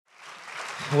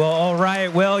Well, all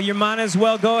right. Well, you might as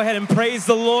well go ahead and praise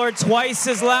the Lord twice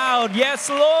as loud. Yes,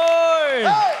 Lord.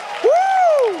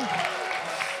 Woo!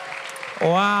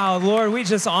 Wow, Lord, we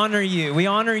just honor you. We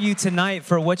honor you tonight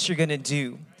for what you're going to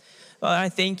do. I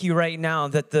thank you right now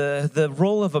that the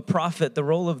role of a prophet, the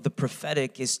role of the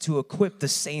prophetic is to equip the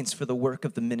saints for the work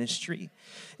of the ministry.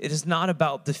 It is not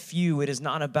about the few. It is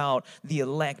not about the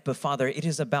elect, but Father, it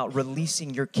is about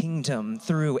releasing your kingdom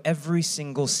through every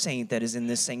single saint that is in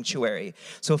this sanctuary.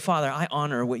 So Father, I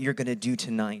honor what you're going to do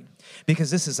tonight because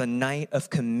this is a night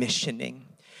of commissioning.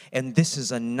 And this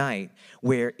is a night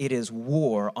where it is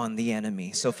war on the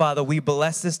enemy. So, Father, we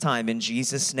bless this time in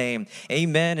Jesus' name.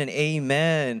 Amen and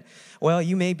amen. Well,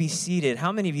 you may be seated.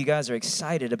 How many of you guys are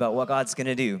excited about what God's going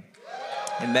to do?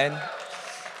 Amen.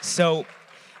 So,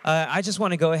 I just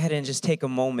want to go ahead and just take a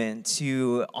moment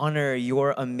to honor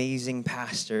your amazing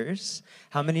pastors.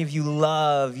 How many of you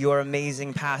love your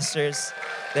amazing pastors?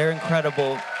 They're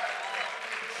incredible.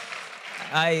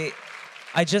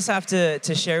 I just have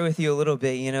to share with you a little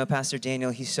bit. You know, Pastor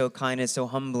Daniel, he's so kind. It's so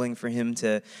humbling for him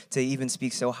to even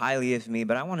speak so highly of me.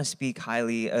 But I want to speak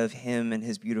highly of him and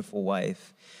his beautiful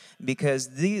wife. Because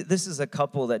this is a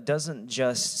couple that doesn't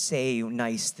just say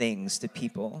nice things to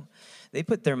people. They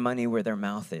put their money where their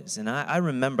mouth is. And I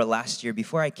remember last year,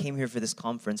 before I came here for this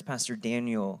conference, Pastor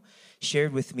Daniel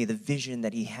shared with me the vision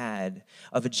that he had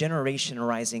of a generation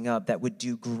rising up that would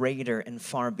do greater and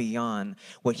far beyond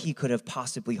what he could have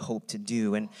possibly hoped to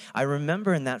do. And I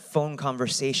remember in that phone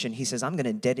conversation, he says, I'm going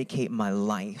to dedicate my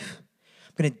life.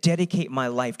 I'm going to dedicate my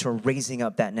life to raising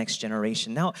up that next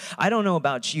generation. Now, I don't know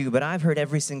about you, but I've heard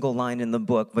every single line in the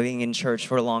book being in church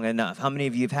for long enough. How many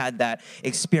of you have had that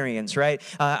experience, right?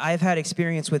 I've had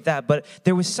experience with that, but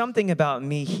there was something about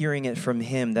me hearing it from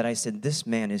him that I said, this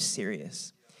man is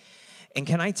serious. And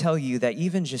can I tell you that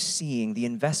even just seeing the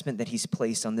investment that he's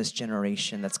placed on this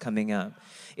generation that's coming up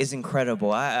is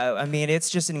incredible. I mean, it's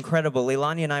just incredible.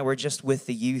 Leilani and I were just with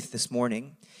the youth this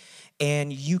morning.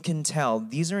 And you can tell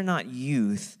these are not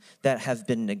youth that have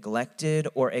been neglected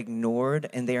or ignored,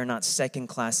 and they are not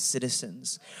second-class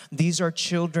citizens. These are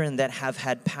children that have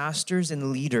had pastors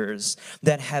and leaders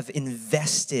that have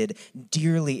invested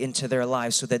dearly into their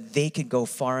lives so that they could go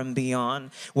far and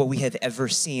beyond what we have ever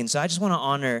seen. So I just want to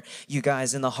honor you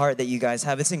guys in the heart that you guys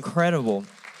have. It's incredible.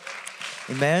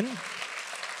 Amen.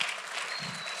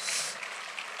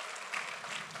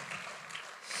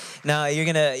 Now, you're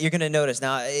gonna notice.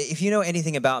 Now, if you know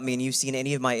anything about me and you've seen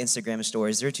any of my Instagram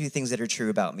stories, there are two things that are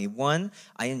true about me. One,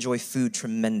 I enjoy food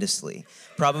tremendously,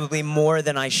 probably more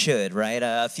than I should, right?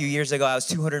 A few years ago, I was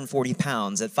 240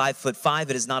 pounds. At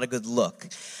 5'5", it is not a good look.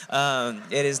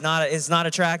 It's not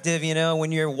attractive, you know.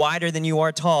 When you're wider than you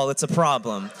are tall, it's a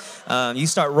problem. You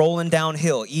start rolling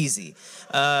downhill easy.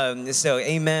 So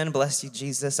amen, bless you,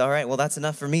 Jesus. All right, well, that's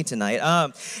enough for me tonight.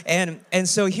 And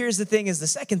so here's the thing: is the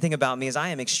second thing about me is I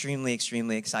am extremely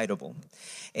excitable,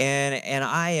 and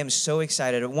I am so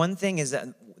excited. One thing is that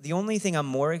the only thing I'm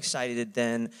more excited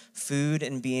than food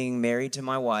and being married to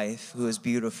my wife, who is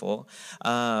beautiful,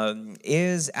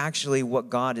 is actually what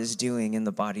God is doing in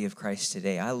the body of Christ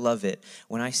today. I love it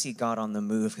when I see God on the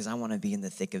move because I want to be in the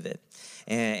thick of it.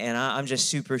 And I'm just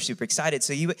super excited.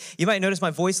 So you might notice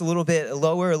my voice a little bit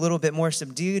lower, a little bit more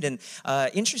subdued. And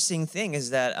interesting thing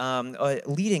is that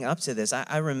leading up to this,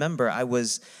 I remember I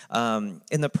was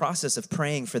in the process of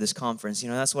praying for this conference. You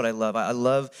know, that's what I love. I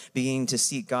love being to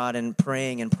seek God and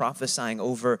praying and prophesying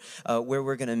over where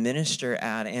we're going to minister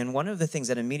at. And one of the things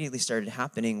that immediately started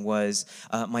happening was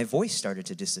my voice started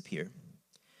to disappear.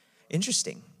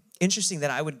 Interesting that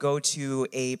I would go to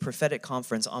a prophetic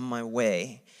conference on my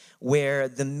way where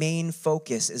the main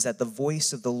focus is that the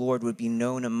voice of the Lord would be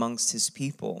known amongst his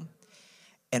people,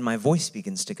 and my voice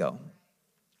begins to go.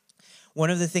 One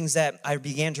of the things that I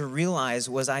began to realize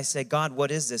was I said, God,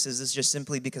 what is this? Is this just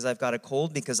simply because I've got a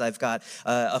cold, because I've got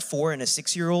a 4- and a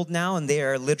 6-year-old now, and they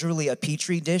are literally a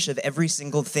petri dish of every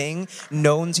single thing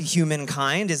known to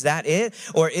humankind? Is that it?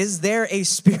 Or is there a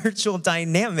spiritual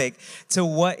dynamic to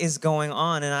what is going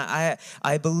on? And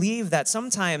I believe that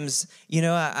sometimes, you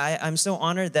know, I'm so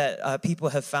honored that people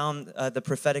have found the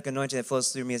prophetic anointing that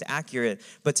flows through me is accurate.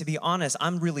 But to be honest,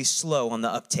 I'm really slow on the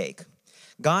uptake.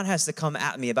 God has to come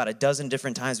at me about a dozen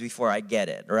different times before I get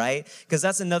it, right? Because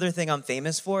that's another thing I'm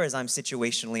famous for is I'm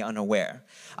situationally unaware.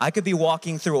 I could be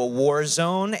walking through a war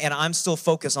zone and I'm still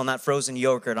focused on that frozen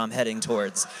yogurt I'm heading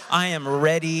towards. I am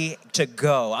ready to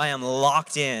go. I am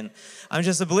locked in. I'm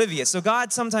just oblivious. So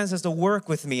God sometimes has to work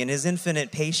with me in his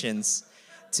infinite patience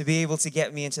to be able to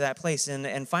get me into that place.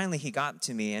 And finally, he got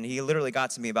to me, and he literally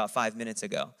got to me about 5 minutes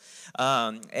ago.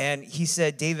 And he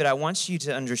said, David, I want you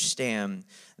to understand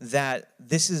that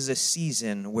this is a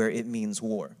season where it means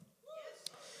war.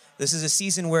 This is a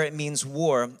season where it means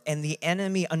war, and the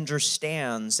enemy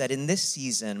understands that in this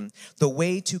season, the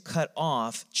way to cut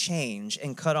off change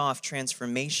and cut off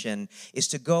transformation is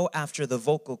to go after the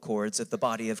vocal cords of the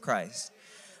body of Christ.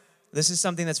 This is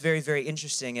something that's very, very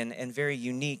interesting and very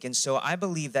unique. And so I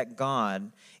believe that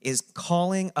God is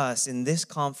calling us in this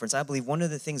conference. I believe one of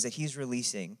the things that he's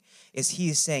releasing is he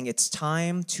is saying it's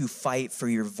time to fight for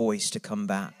your voice to come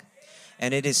back.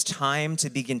 And it is time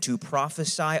to begin to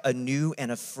prophesy anew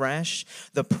and afresh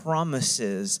the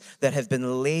promises that have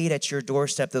been laid at your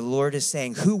doorstep. The Lord is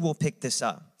saying, who will pick this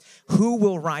up? Who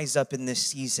will rise up in this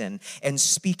season and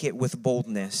speak it with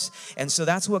boldness? And so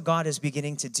that's what God is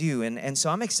beginning to do. And so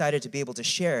I'm excited to be able to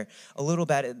share a little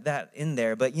bit of that in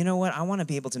there. But you know what? I want to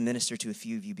be able to minister to a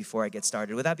few of you before I get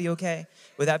started. Would that be okay?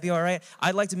 Would that be all right?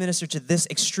 I'd like to minister to this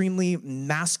extremely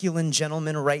masculine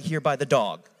gentleman right here by the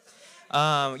dog.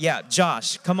 Yeah,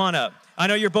 Josh, come on up. I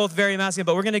know you're both very masculine,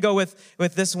 but we're going to go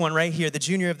with this one right here, the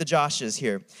junior of the Joshes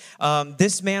here.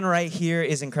 This man right here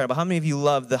is incredible. How many of you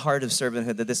love the heart of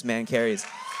servanthood that this man carries?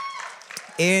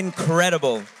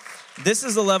 Incredible. This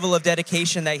is the level of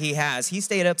dedication that he has. He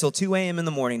stayed up till 2 a.m. in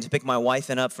the morning to pick my wife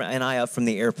and I up from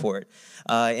the airport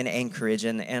in Anchorage.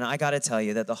 And I got to tell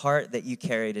you that the heart that you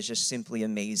carried is just simply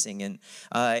amazing. And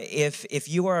if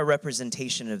you are a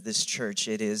representation of this church,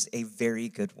 it is a very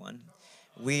good one.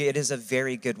 It is a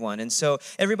very good one. And so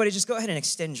everybody just go ahead and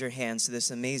extend your hands to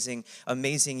this amazing,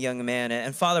 amazing young man.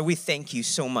 And Father, we thank you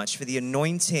so much for the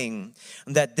anointing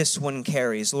that this one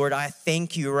carries. Lord, I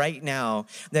thank you right now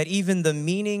that even the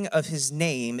meaning of his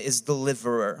name is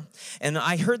deliverer. And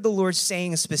I heard the Lord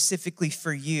saying specifically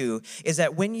for you is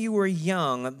that when you were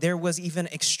young, there was even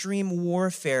extreme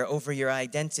warfare over your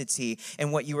identity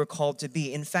and what you were called to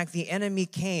be. In fact, the enemy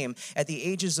came at the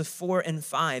ages of 4 and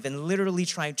 5 and literally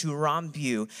tried to rob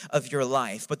you of your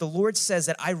life. But the Lord says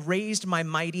that I raised my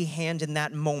mighty hand in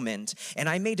that moment and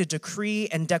I made a decree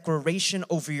and declaration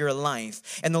over your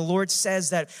life. And the Lord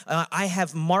says that I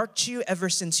have marked you ever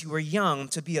since you were young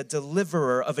to be a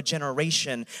deliverer of a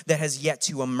generation that has yet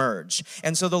to emerge.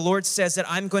 And so the Lord says that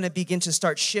I'm going to begin to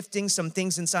start shifting some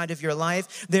things inside of your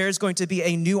life. There's going to be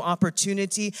a new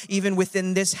opportunity even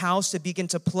within this house to begin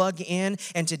to plug in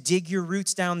and to dig your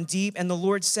roots down deep. And the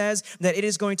Lord says that it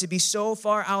is going to be so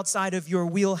far outside of your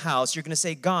wheelhouse, you're going to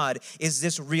say, God, is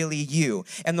this really you?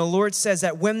 And the Lord says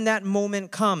that when that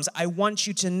moment comes, I want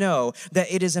you to know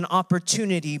that it is an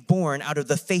opportunity born out of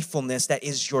the faithfulness that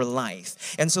is your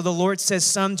life. And so the Lord says,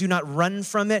 some do not run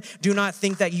from it. Do not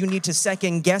think that you need to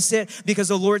second guess it, because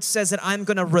the Lord says that I'm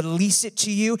going to release it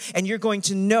to you, and you're going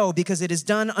to know, because it is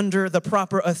done under the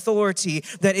proper authority,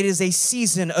 that it is a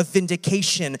season of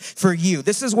vindication for you.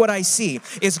 This is what I see,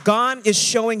 is God is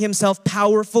showing himself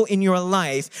powerful in your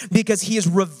life because he is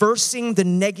reversing the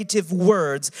negative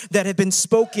words that have been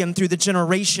spoken through the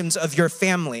generations of your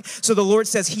family. So the Lord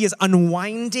says he is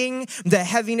unwinding the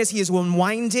heaviness. He is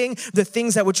unwinding the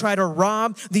things that would try to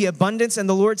rob the abundance. And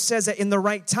the Lord says that in the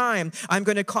right time, I'm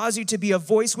going to cause you to be a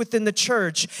voice within the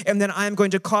church, and then I'm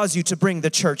going to cause you to bring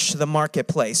the church to the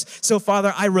marketplace. So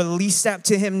Father, I release that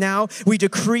to him now. We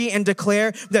decree and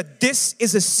declare that this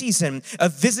is a season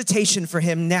of visitation for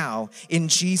him now. In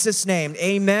Jesus' name,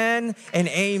 amen and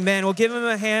amen. We'll give him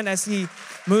a hand as he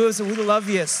moves, and we love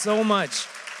you so much.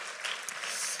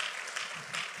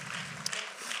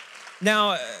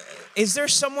 Now, is there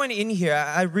someone in here?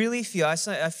 I really feel, I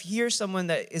hear someone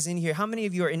that is in here. How many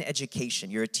of you are in education?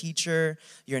 You're a teacher,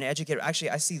 you're an educator.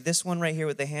 Actually, I see this one right here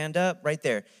with the hand up, right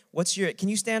there. Can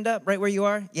you stand up right where you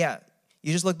are? Yeah,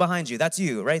 you just look behind you. That's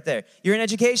you right there. You're in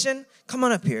education? Come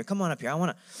on up here, come on up here. I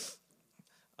want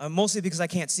to, mostly because I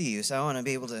can't see you, so I want to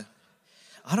be able to,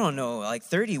 I don't know, like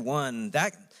 31,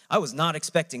 I was not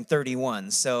expecting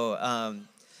 31. So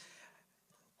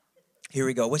here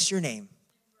we go. What's your name?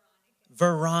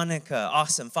 Veronica.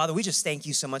 Awesome. Father, we just thank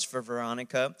you so much for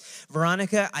Veronica.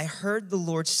 Veronica, I heard the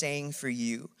Lord saying for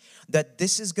you that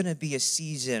this is going to be a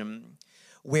season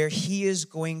where he is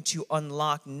going to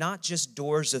unlock not just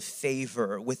doors of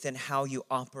favor within how you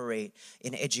operate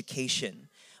in education,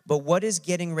 but what is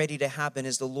getting ready to happen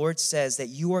is the Lord says that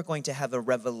you are going to have a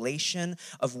revelation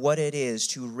of what it is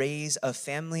to raise a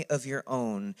family of your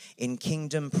own in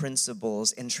kingdom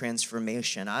principles and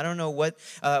transformation. I don't know what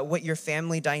your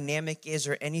family dynamic is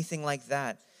or anything like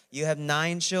that. You have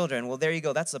 9 children. Well, there you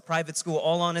go. That's a private school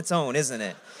all on its own, isn't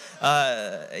it?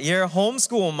 You're a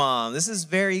homeschool mom. This is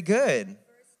very good.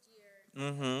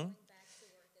 Mm-hmm.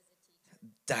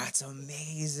 That's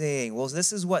amazing. Well,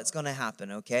 this is what's going to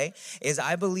happen, okay? Is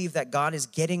I believe that God is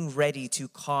getting ready to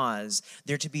cause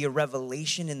there to be a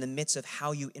revelation in the midst of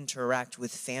how you interact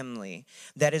with family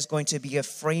that is going to be a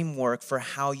framework for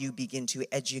how you begin to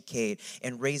educate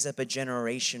and raise up a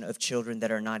generation of children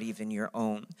that are not even your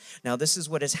own. Now, this is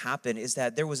what has happened, is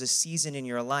that there was a season in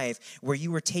your life where you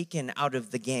were taken out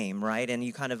of the game, right? And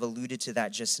you kind of alluded to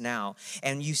that just now.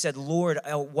 And you said, Lord,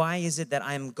 why is it that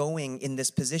I'm going in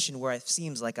this position where it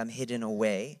seems like I'm hidden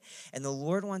away? And the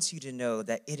Lord wants you to know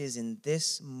that it is in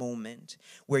this moment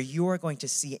where you are going to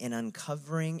see an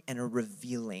uncovering and a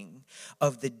revealing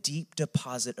of the deep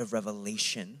deposit of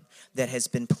revelation that has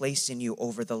been placed in you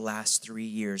over the last 3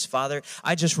 years. Father,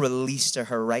 I just release to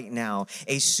her right now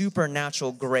a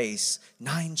supernatural grace.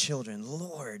 9 children,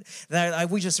 Lord.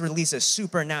 We just release a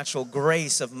supernatural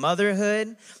grace of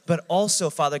motherhood, but also,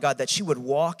 Father God, that she would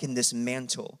walk in this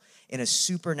mantle in a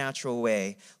supernatural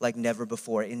way like never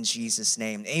before, in Jesus'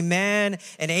 name. Amen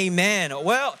and amen.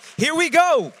 Well, here we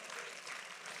go.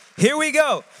 Here we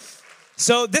go.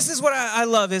 So this is what I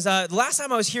love is last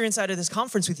time I was here inside of this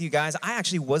conference with you guys, I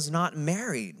actually was not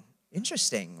married.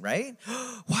 Interesting, right?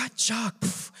 What, Chuck?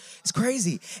 It's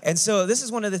crazy. And so this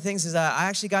is one of the things is I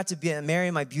actually got to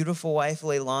marry my beautiful wife,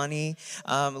 Leilani.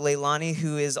 Leilani,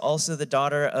 who is also the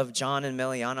daughter of John and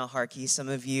Meliana Harkey. Some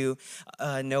of you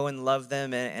know and love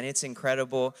them, and it's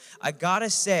incredible. I gotta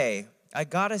say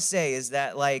is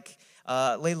that like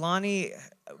Leilani,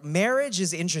 marriage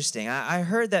is interesting. I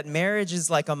heard that marriage is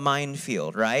like a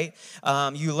minefield, right?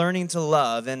 You're learning to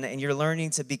love and you're learning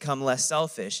to become less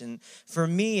selfish. And for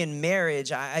me in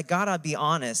marriage, I gotta be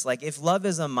honest. Like if love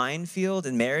is a minefield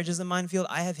and marriage is a minefield,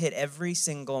 I have hit every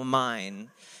single mine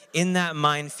in that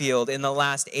minefield in the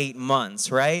last 8 months,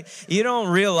 right? You don't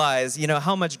realize,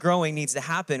 how much growing needs to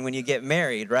happen when you get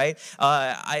married, right?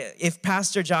 If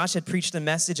Pastor Josh had preached the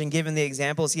message and given the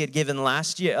examples he had given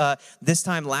last year, this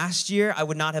time last year, I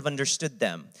would not have understood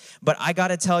them. But I got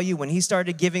to tell you, when he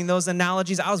started giving those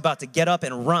analogies, I was about to get up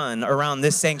and run around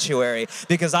this sanctuary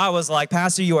because I was like,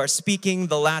 Pastor, you are speaking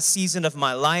the last season of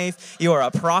my life. You are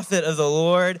a prophet of the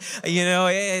Lord.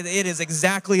 It is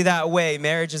exactly that way.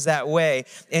 Marriage is that way.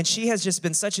 And she has just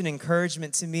been such an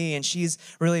encouragement to me, and she's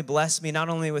really blessed me not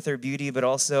only with her beauty, but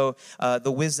also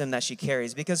the wisdom that she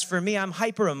carries. Because for me, I'm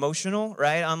hyper emotional,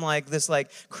 right? I'm like this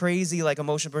crazy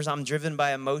emotional person. I'm driven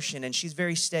by emotion, and she's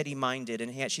very steady-minded,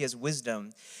 and she has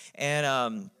wisdom.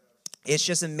 And it's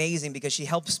just amazing because she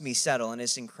helps me settle, and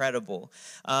it's incredible.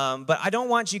 But I don't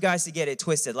want you guys to get it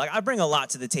twisted. I bring a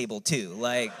lot to the table too.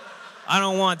 I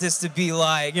don't want this to be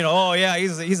oh yeah,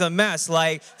 he's a mess.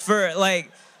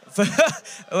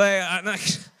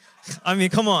 I mean,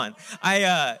 come on.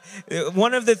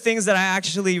 One of the things that I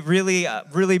actually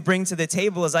really bring to the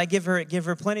table is I give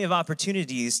her plenty of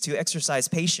opportunities to exercise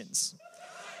patience.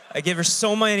 I give her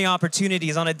so many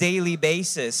opportunities on a daily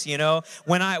basis,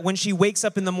 When she wakes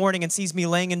up in the morning and sees me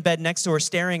laying in bed next to her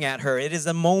staring at her, it is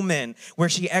a moment where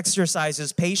she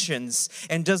exercises patience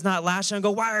and does not lash out and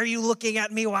go, why are you looking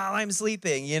at me while I'm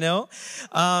sleeping,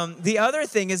 The other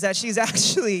thing is that she's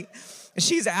actually,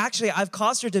 I've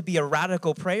caused her to be a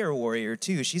radical prayer warrior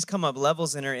too. She's come up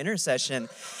levels in her intercession.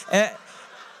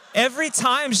 Every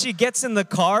time she gets in the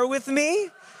car with me,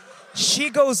 she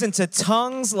goes into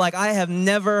tongues like I have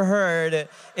never heard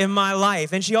in my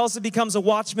life. And she also becomes a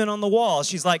watchman on the wall.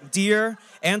 She's like deer,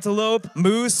 antelope,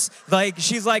 moose.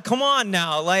 She's like, come on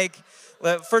now.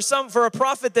 For a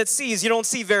prophet that sees, you don't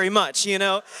see very much,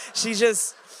 She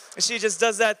just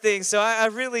does that thing. So I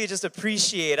really just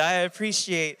appreciate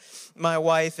my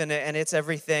wife, and it's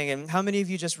everything. And how many of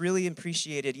you just really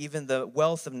appreciated even the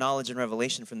wealth of knowledge and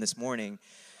revelation from this morning?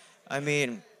 I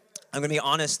mean, I'm going to be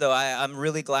honest, though. I'm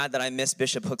really glad that I missed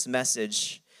Bishop Hook's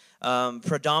message,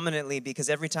 predominantly because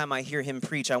every time I hear him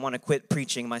preach, I want to quit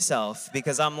preaching myself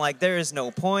because I'm like, there is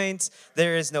no point.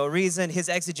 There is no reason. His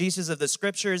exegesis of the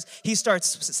scriptures, he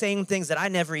starts saying things that I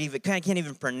can't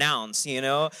even pronounce,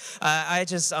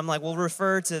 I'm like, we'll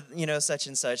refer to, such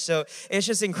and such. So it's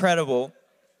just incredible.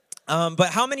 But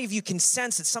how many of you can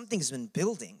sense that something's been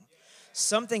building?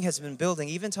 Something has been building.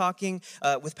 Even talking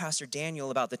with Pastor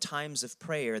Daniel about the times of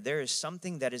prayer, there is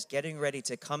something that is getting ready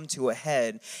to come to a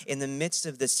head in the midst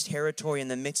of this territory, in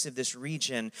the midst of this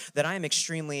region, that I am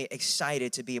extremely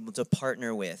excited to be able to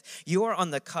partner with. You are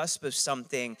on the cusp of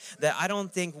something that I don't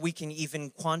think we can even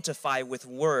quantify with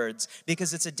words,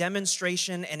 because it's a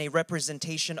demonstration and a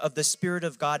representation of the Spirit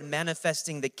of God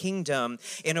manifesting the kingdom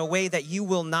in a way that you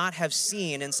will not have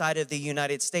seen inside of the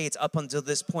United States up until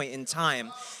this point in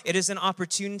time. It is an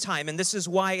opportune time, and this is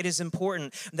why it is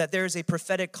important that there is a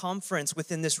prophetic conference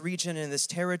within this region and this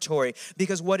territory,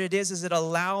 because what it is it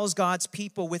allows God's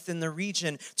people within the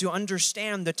region to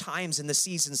understand the times and the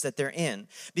seasons that they're in.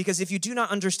 Because if you do not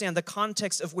understand the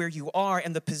context of where you are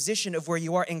and the position of where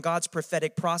you are in God's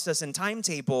prophetic process and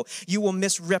timetable, you will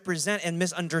misrepresent and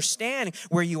misunderstand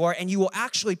where you are, and you will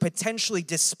actually potentially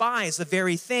despise the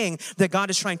very thing that God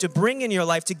is trying to bring in your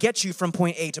life to get you from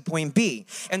point A to point B.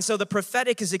 And so the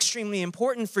prophetic is extremely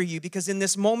important for you, because in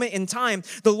this moment in time,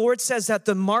 the Lord says that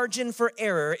the margin for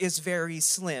error is very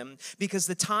slim, because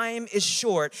the time is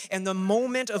short and the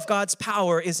moment of God's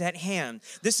power is at hand.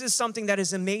 This is something that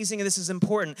is amazing, and this is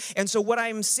important. And so what I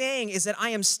am saying is that I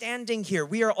am standing here.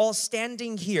 We are all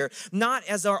standing here, not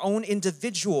as our own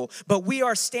individual, but we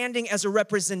are standing as a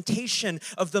representation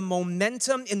of the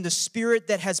momentum in the spirit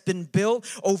that has been built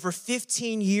over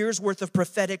 15 years worth of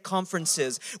prophetic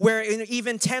conferences, where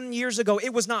even 10 years ago,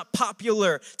 it was not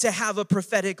popular to have a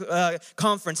prophetic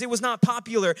conference. It was not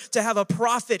popular to have a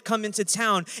prophet come into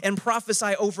town and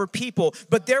prophesy over people.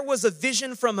 But there was a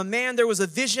vision from a man, there was a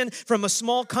vision from a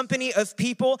small company of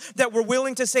people that were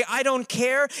willing to say, I don't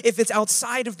care if it's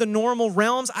outside of the normal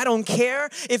realms. I don't care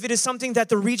if it is something that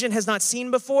the region has not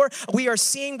seen before. We are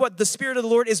seeing what the Spirit of the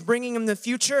Lord is bringing in the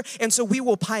future. And so we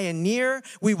will pioneer,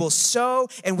 we will sow,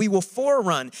 and we will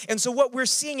forerun. And so what we're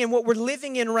seeing and what we're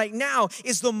living in right now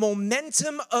is the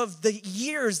momentum of the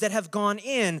years that have gone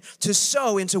in to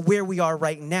sow into where we are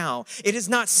right now. It is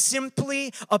not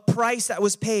simply a price that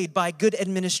was paid by good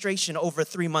administration over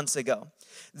 3 months ago.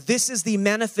 This is the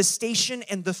manifestation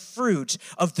and the fruit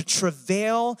of the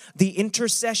travail, the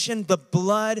intercession, the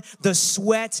blood, the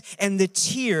sweat, and the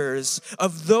tears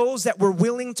of those that were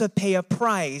willing to pay a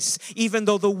price, even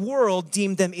though the world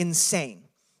deemed them insane.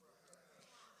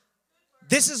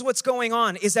 This is what's going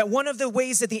on, is that one of the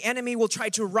ways that the enemy will try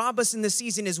to rob us in this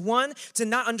season is, one, to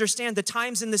not understand the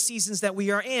times and the seasons that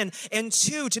we are in, and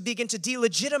two, to begin to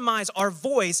delegitimize our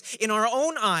voice in our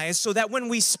own eyes so that when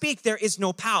we speak, there is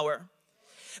no power.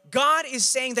 God is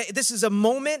saying that this is a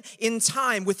moment in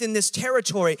time within this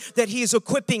territory that He is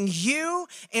equipping you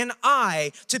and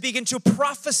I to begin to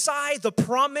prophesy the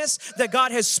promise that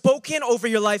God has spoken over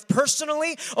your life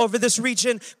personally, over this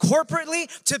region corporately,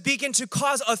 to begin to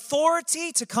cause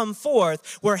authority to come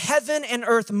forth where heaven and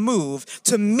earth move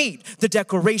to meet the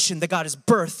declaration that God has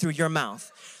birthed through your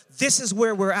mouth. This is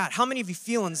where we're at. How many of you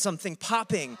feeling something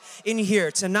popping in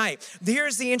here tonight?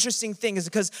 Here's the interesting thing, is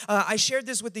because I shared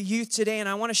this with the youth today, and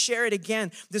I want to share it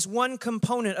again. This one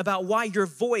component about why your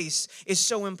voice is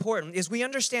so important is we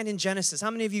understand in Genesis.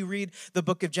 How many of you read the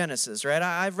book of Genesis, right?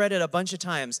 I've read it a bunch of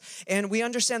times, and we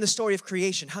understand the story of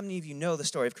creation. How many of you know the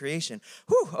story of creation?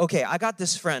 Whew, okay, I got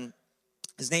this friend.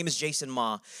 His name is Jason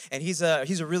Ma, and he's a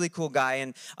really cool guy.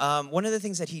 And one of the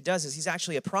things that he does is he's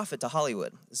actually a prophet to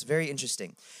Hollywood. It's very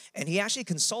interesting. And he actually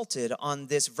consulted on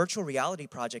this virtual reality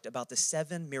project about the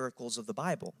 7 miracles of the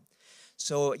Bible.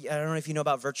 So I don't know if you know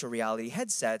about virtual reality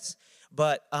headsets,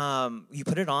 but you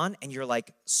put it on and you're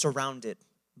like surrounded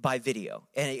by video,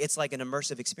 and it's like an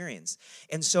immersive experience.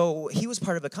 And so he was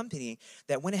part of a company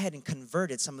that went ahead and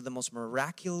converted some of the most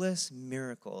miraculous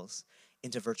miracles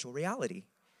into virtual reality.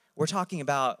 We're talking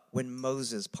about when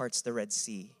Moses parts the Red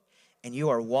Sea, and you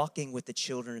are walking with the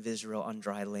children of Israel on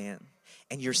dry land,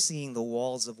 and you're seeing the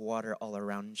walls of water all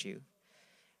around you,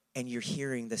 and you're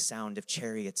hearing the sound of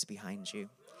chariots behind you.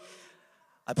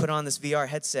 I put on this VR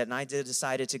headset, and I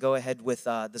decided to go ahead with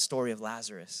the story of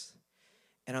Lazarus.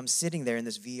 And I'm sitting there in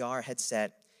this VR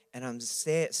headset, and I'm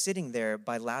sitting there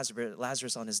by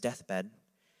Lazarus on his deathbed.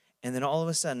 And then all of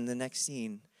a sudden, the next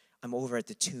scene, I'm over at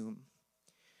the tomb,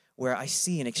 where I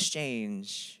see an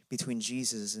exchange between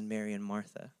Jesus and Mary and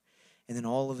Martha. And then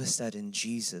all of a sudden,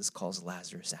 Jesus calls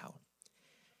Lazarus out.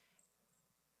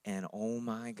 And oh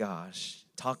my gosh,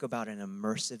 talk about an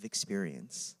immersive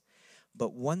experience.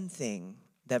 But one thing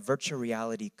that virtual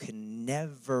reality can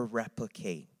never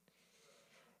replicate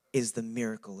is the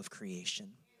miracle of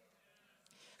creation.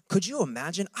 Could you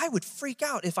imagine? I would freak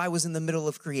out if I was in the middle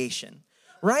of creation.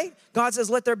 Right? God says,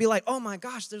 let there be light. Oh my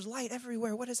gosh, there's light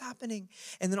everywhere. What is happening?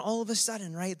 And then all of a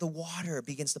sudden, right, the water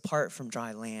begins to part from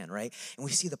dry land, right? And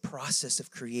we see the process of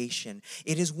creation.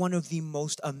 It is one of the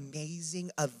most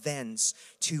amazing events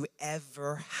to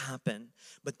ever happen.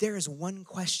 But there is one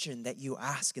question that you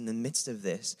ask in the midst of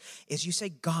this, is you say,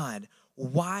 God,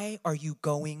 why are you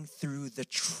going through the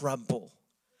trouble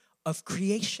of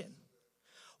creation?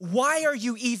 Why are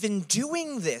you even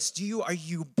doing this? Are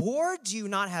you bored? Do you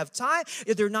not have time?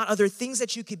 Are there not other things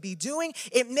that you could be doing?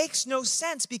 It makes no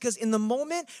sense, because in the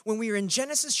moment when we are in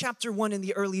Genesis chapter 1 in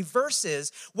the early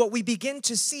verses, what we begin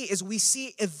to see is we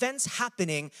see events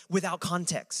happening without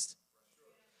context.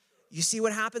 You see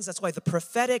what happens? That's why the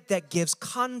prophetic that gives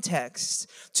context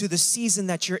to the season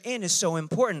that you're in is so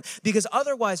important. Because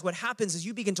otherwise what happens is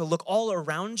you begin to look all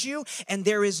around you and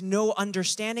there is no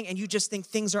understanding and you just think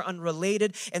things are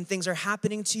unrelated and things are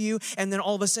happening to you. And then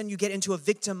all of a sudden you get into a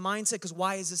victim mindset because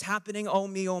why is this happening? Oh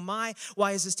me, oh my.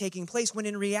 Why is this taking place? When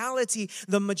in reality,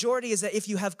 the majority is that if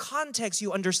you have context,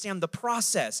 you understand the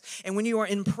process. And when you are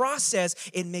in process,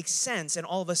 it makes sense. And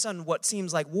all of a sudden what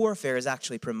seems like warfare is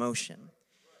actually promotion.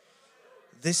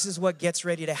 This is what gets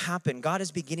ready to happen. God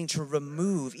is beginning to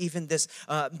remove even this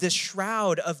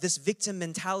shroud of this victim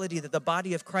mentality that the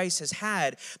body of Christ has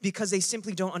had because they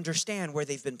simply don't understand where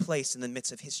they've been placed in the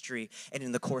midst of history and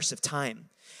in the course of time.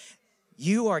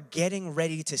 You are getting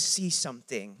ready to see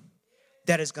something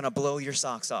that is going to blow your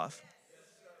socks off.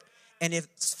 And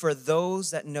it's for those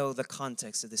that know the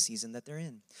context of the season that they're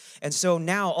in. And so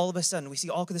now all of a sudden we see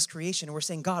all of this creation and we're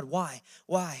saying, God, why?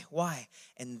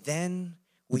 And then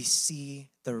we see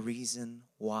the reason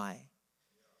why.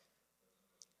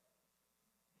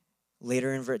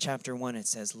 Later in chapter 1, it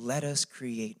says, let us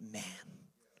create man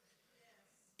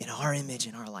in our image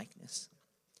and our likeness,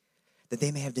 that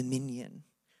they may have dominion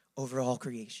over all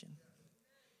creation.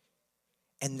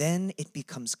 And then it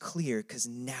becomes clear, because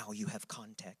now you have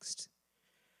context,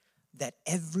 that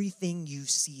everything you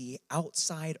see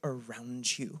outside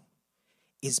around you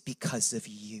is because of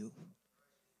you.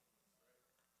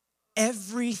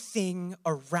 Everything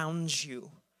around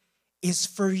you is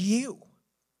for you.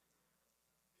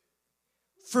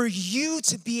 For you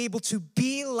to be able to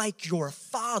be like your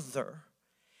Father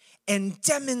and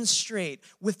demonstrate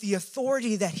with the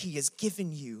authority that He has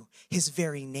given you His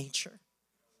very nature.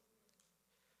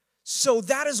 So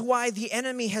that is why the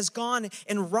enemy has gone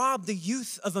and robbed the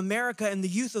youth of America and the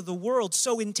youth of the world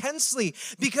so intensely,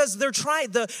 because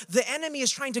the enemy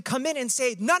is trying to come in and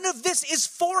say, none of this is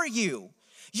for you.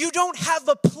 You don't have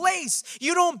a place.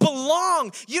 You don't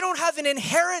belong. You don't have an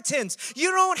inheritance.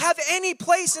 You don't have any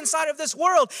place inside of this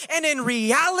world. And in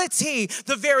reality,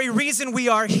 the very reason we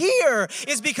are here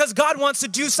is because God wants to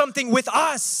do something with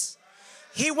us.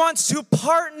 He wants to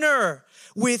partner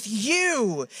with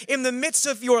you in the midst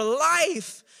of your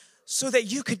life so that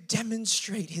you could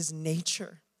demonstrate His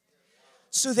nature,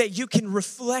 so that you can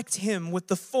reflect Him with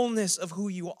the fullness of who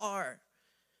you are.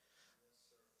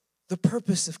 The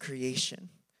purpose of creation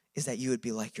is that you would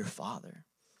be like your Father.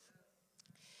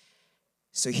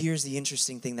 So here's the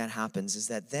interesting thing that happens is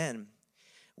that then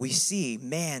we see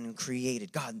man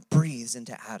created. God breathes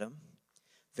into Adam.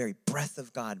 Very breath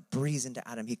of God breathes into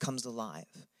Adam. He comes alive.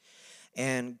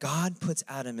 And God puts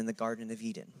Adam in the Garden of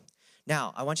Eden.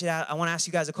 Now, I want to ask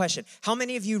you guys a question. How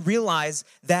many of you realize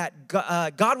that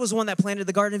God was the one that planted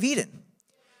the Garden of Eden?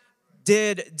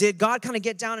 Did God kind of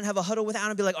get down and have a huddle with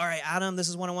Adam and be like, all right, Adam, this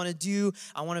is what I want to do.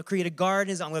 I want to create a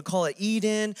garden. I'm going to call it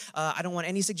Eden. I don't want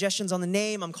any suggestions on the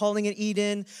name. I'm calling it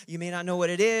Eden. You may not know what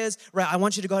it is. Right? I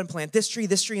want you to go ahead and plant this tree,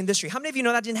 and this tree. How many of you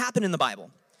know that didn't happen in the Bible?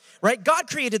 Right? God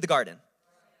created the garden.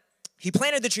 He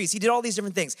planted the trees. He did all these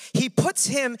different things. He puts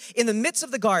him in the midst of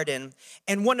the garden.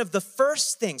 And what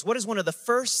is one of the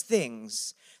first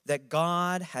things that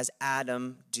God has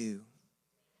Adam do?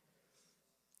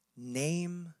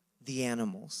 Name the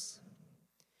animals.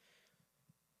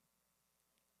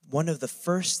 One of the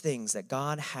first things that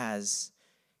God has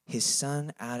his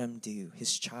son Adam do,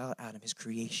 his child Adam, his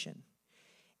creation,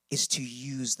 is to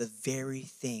use the very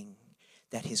thing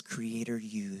that his creator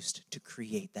used to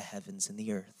create the heavens and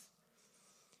the earth.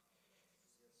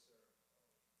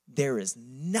 There is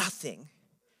nothing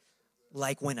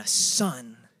like when a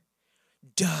son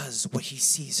does what he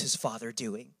sees his father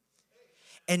doing.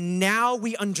 And now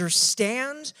we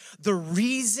understand the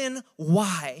reason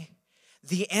why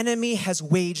the enemy has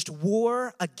waged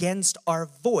war against our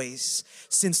voice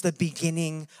since the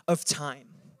beginning of time.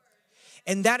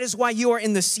 And that is why you are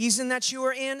in the season that you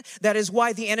are in. That is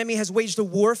why the enemy has waged a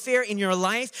warfare in your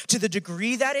life to the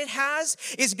degree that it has,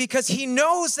 is because he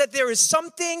knows that there is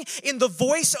something in the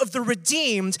voice of the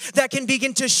redeemed that can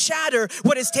begin to shatter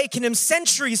what has taken him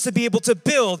centuries to be able to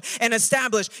build and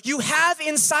establish. You have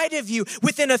inside of you,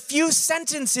 within a few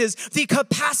sentences, the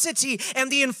capacity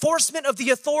and the enforcement of the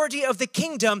authority of the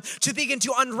kingdom to begin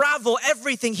to unravel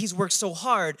everything he's worked so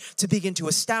hard to begin to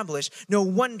establish. No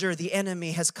wonder the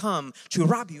enemy has come to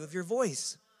rob you of your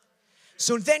voice.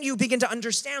 So then you begin to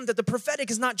understand that the prophetic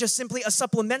is not just simply a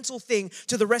supplemental thing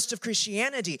to the rest of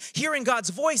Christianity. Hearing God's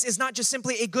voice is not just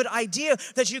simply a good idea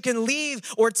that you can leave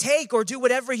or take or do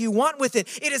whatever you want with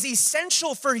it. It is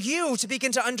essential for you to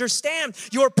begin to understand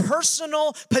your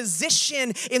personal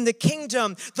position in the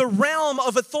kingdom, the realm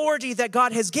of authority that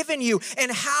God has given you,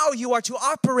 and how you are to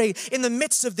operate in the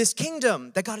midst of this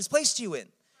kingdom that God has placed you in.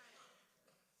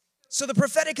 So the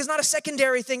prophetic is not a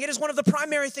secondary thing. It is one of the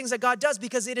primary things that God does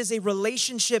because it is a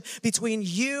relationship between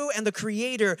you and the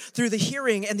Creator through the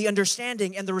hearing and the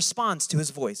understanding and the response to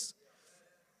His voice.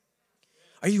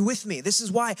 Are you with me? This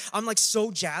is why I'm like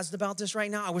so jazzed about this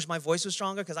right now. I wish my voice was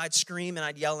stronger because I'd scream and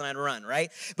I'd yell and I'd run, right?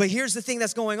 But here's the thing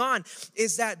that's going on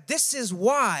is that this is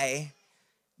why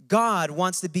God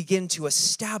wants to begin to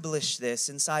establish this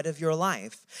inside of your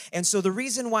life. And so the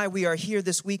reason why we are here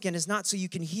this weekend is not so you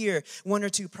can hear one or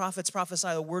two prophets prophesy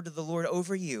the word of the Lord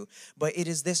over you, but it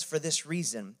is this for this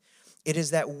reason. It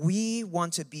is that we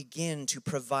want to begin to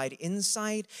provide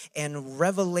insight and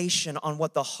revelation on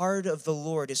what the heart of the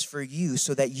Lord is for you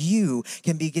so that you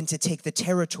can begin to take the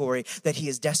territory that He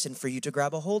is destined for you to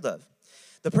grab a hold of.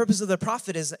 The purpose of the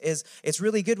prophet is it's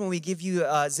really good when we give you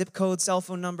zip codes, cell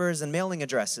phone numbers, and mailing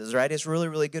addresses, right? It's really,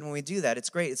 really good when we do that. It's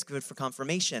great. It's good for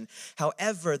confirmation.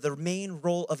 However, the main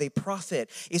role of a prophet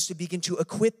is to begin to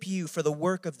equip you for the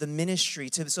work of the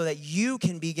ministry so that you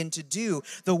can begin to do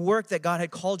the work that God had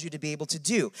called you to be able to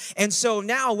do. And so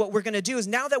now what we're going to do is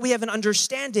now that we have an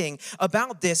understanding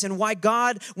about this and why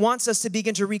God wants us to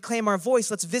begin to reclaim our voice,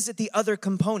 let's visit the other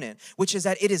component, which is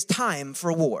that it is time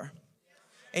for war.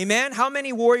 Amen. How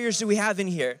many warriors do we have in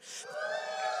here?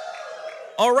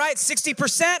 All right,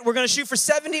 60%. We're going to shoot for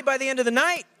 70 by the end of the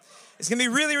night. It's going to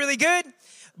be really, really good.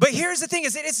 But here's the thing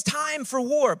is it's time for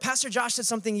war. Pastor Josh said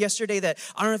something yesterday that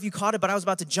I don't know if you caught it, but I was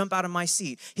about to jump out of my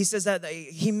seat. He says that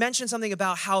he mentioned something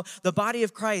about how the body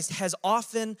of Christ has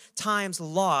oftentimes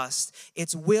lost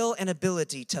its will and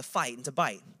ability to fight and to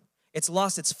bite. It's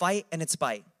lost its fight and its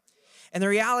bite. And the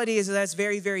reality is that that's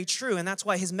very, very true. And that's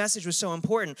why his message was so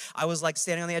important. I was like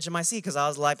standing on the edge of my seat because I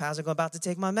was like, Pastor, I'm about to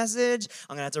take my message.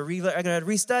 I'm going to have to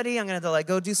restudy. I'm going to have to like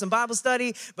go do some Bible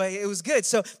study. But it was good.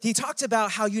 So he talked about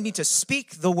how you need to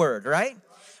speak the word, right?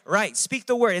 Right, speak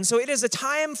the word. And so it is a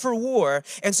time for war.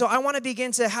 And so I want to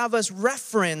begin to have us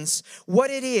reference what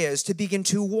it is to begin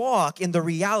to walk in the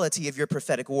reality of your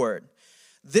prophetic word.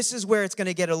 This is where it's going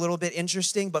to get a little bit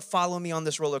interesting, but follow me on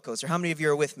this roller coaster. How many of you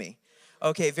are with me?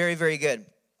 Okay, very, very good.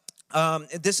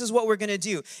 This is what we're going to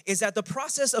do, is that the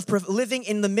process of living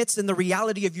in the midst and the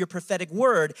reality of your prophetic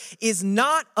word is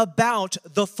not about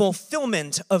the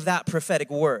fulfillment of that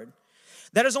prophetic word.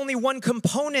 That is only one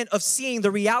component of seeing the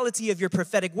reality of your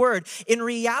prophetic word. In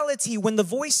reality, when the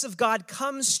voice of God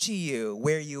comes to you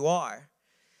where you are,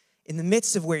 in the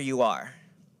midst of where you are,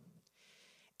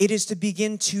 it is to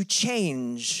begin to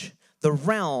change the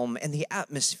realm and the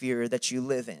atmosphere that you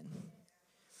live in.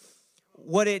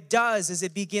 What it does is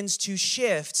it begins to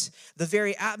shift the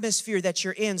very atmosphere that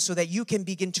you're in so that you can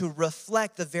begin to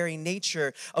reflect the very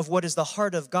nature of what is the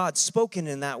heart of God spoken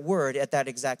in that word at that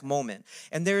exact moment.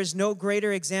 And there is no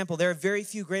greater example. There are very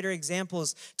few greater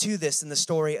examples to this in the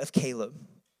story of Caleb.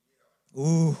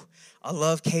 Ooh, I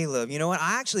love Caleb. You know what?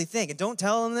 I actually think, and don't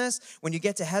tell him this when you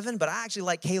get to heaven, but I actually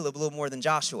like Caleb a little more than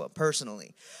Joshua,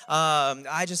 personally.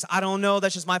 I don't know.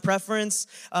 That's just my preference.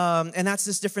 And that's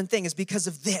this different thing. Is because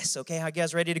of this, okay? Are you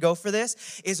guys ready to go for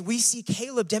this? Is we see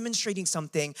Caleb demonstrating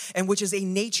something, and which is a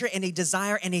nature and a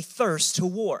desire and a thirst to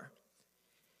war.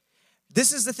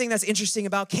 This is the thing that's interesting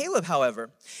about Caleb, however,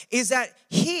 is that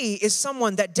he is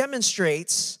someone that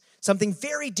demonstrates something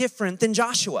very different than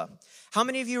Joshua. How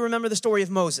many of you remember the story of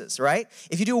Moses, right?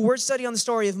 If you do a word study on the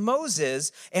story of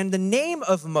Moses and the name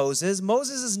of Moses,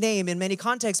 Moses' name in many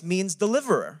contexts means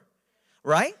deliverer,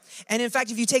 right? And in fact,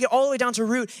 if you take it all the way down to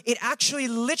root, it actually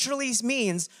literally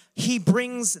means he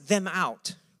brings them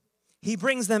out. He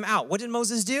brings them out. What did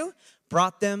Moses do?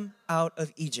 Brought them out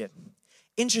of Egypt.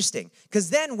 Interesting, because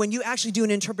then when you actually do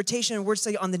an interpretation and word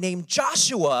study on the name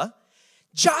Joshua,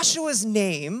 Joshua's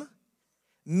name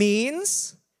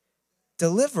means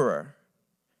deliverer.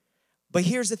 But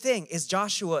here's the thing, is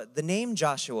Joshua, the name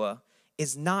Joshua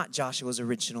is not Joshua's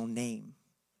original name,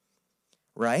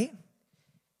 right?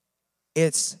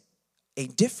 It's a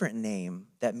different name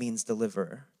that means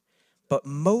deliverer. But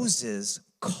Moses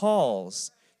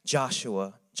calls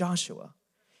Joshua, Joshua.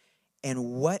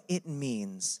 And what it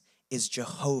means is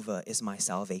Jehovah is my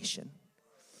salvation.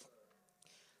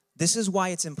 This is why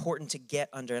it's important to get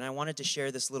under, and I wanted to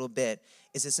share this little bit,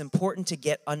 is it's important to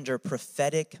get under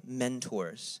prophetic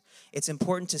mentors. It's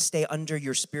important to stay under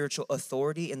your spiritual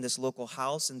authority in this local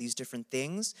house and these different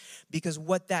things, because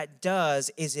what that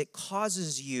does is it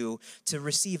causes you to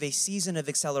receive a season of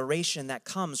acceleration that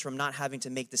comes from not having to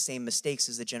make the same mistakes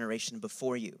as the generation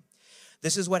before you.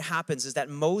 This is what happens, is that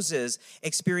Moses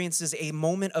experiences a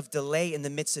moment of delay in the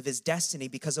midst of his destiny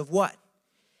because of what?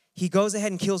 He goes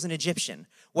ahead and kills an Egyptian.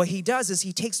 What he does is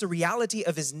he takes the reality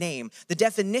of his name, the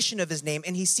definition of his name,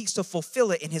 and he seeks to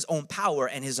fulfill it in his own power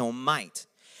and his own might.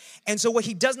 And so what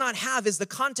he does not have is the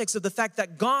context of the fact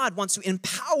that God wants to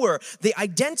empower the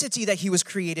identity that he was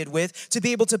created with to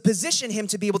be able to position him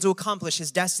to be able to accomplish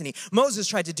his destiny. Moses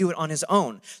tried to do it on his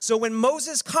own. So when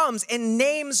Moses comes and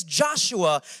names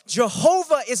Joshua,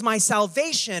 Jehovah is my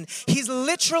salvation, he's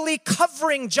literally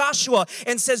covering Joshua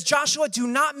and says, Joshua, do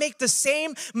not make the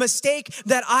same mistake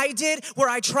that I did where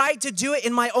I tried to do it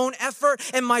in my own effort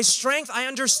and my strength. I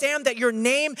understand that your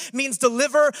name means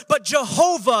deliver, but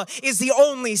Jehovah is the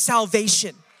only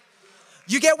salvation.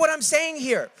 You get what I'm saying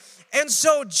here? And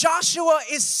so Joshua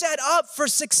is set up for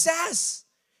success.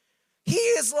 He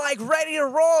is like ready to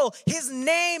roll. His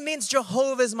name means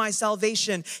Jehovah is my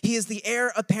salvation. He is the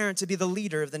heir apparent to be the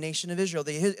leader of the nation of Israel,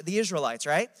 the Israelites,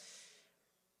 right?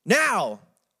 Now,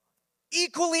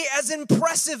 equally as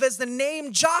impressive as the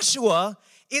name Joshua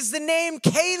is the name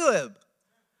Caleb.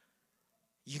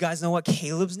 You guys know what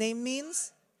Caleb's name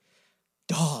means?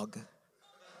 Dog.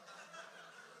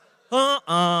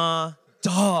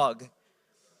 Dog.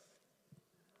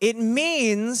 It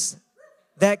means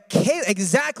that Caleb,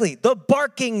 exactly, the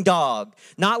barking dog.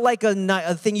 Not like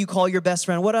a thing you call your best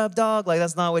friend, what up, dog? Like,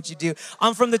 that's not what you do.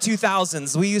 I'm from the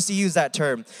 2000s. We used to use that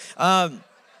term. And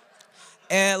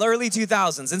early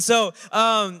 2000s. And so,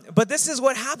 but this is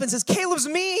what happens is Caleb's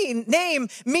name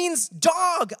means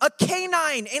dog, a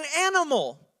canine, an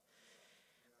animal,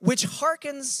 which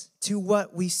harkens to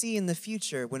what we see in the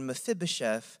future when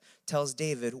Mephibosheth tells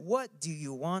David, what do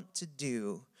you want to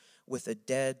do with a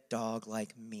dead dog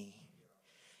like me?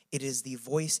 It is the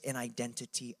voice and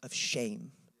identity of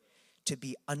shame, to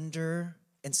be under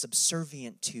and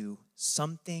subservient to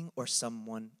something or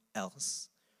someone else.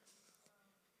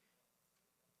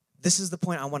 This is the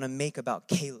point I want to make about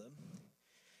Caleb,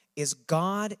 is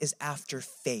God is after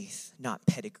faith, not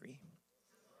pedigree.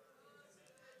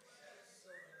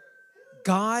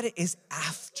 God is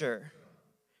after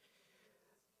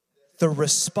the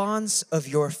response of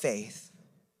your faith,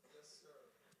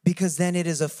 because then it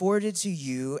is afforded to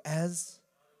you as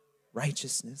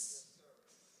righteousness.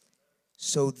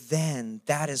 So then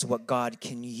that is what God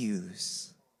can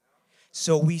use.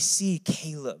 So we see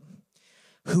Caleb,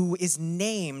 who is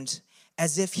named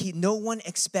as if no one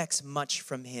expects much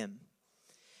from him.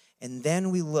 And then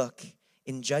we look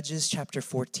in Judges chapter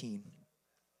 14,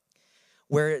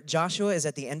 where Joshua is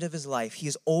at the end of his life. He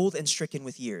is old and stricken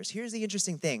with years. Here's the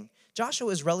interesting thing.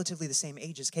 Joshua is relatively the same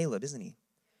age as Caleb, isn't he?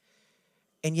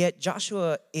 And yet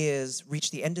Joshua is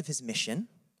reached the end of his mission,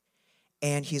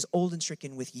 and he is old and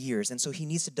stricken with years. And so he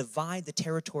needs to divide the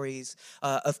territories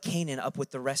of Canaan up with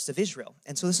the rest of Israel.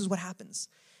 And so this is what happens.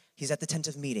 He's at the tent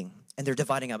of meeting, and they're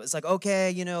dividing up. It's like,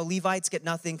 okay, Levites get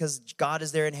nothing because God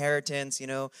is their inheritance,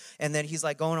 And then he's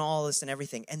like going all this and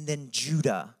everything. And then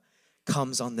Judah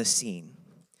comes on the scene,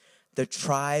 the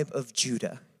tribe of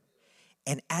Judah.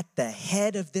 And at the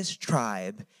head of this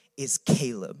tribe is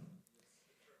Caleb,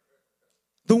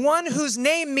 the one whose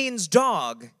name means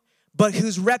dog, but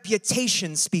whose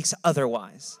reputation speaks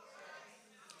otherwise.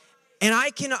 And I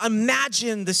can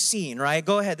imagine the scene, right?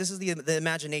 Go ahead. This is the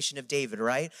imagination of David,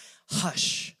 right?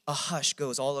 A hush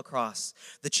goes all across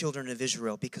the children of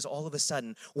Israel, because all of a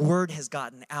sudden, word has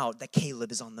gotten out that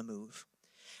Caleb is on the move.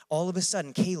 All of a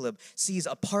sudden, Caleb sees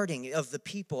a parting of the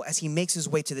people as he makes his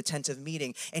way to the tent of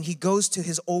meeting, and he goes to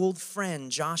his old friend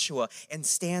Joshua and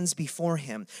stands before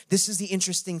him. This is the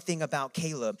interesting thing about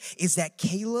Caleb, is that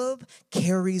Caleb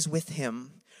carries with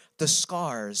him the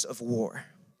scars of war.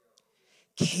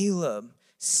 Caleb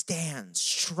stands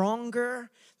stronger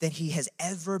than he has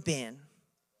ever been,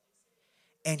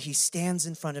 and he stands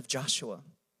in front of Joshua.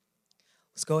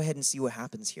 Let's go ahead and see what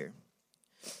happens here.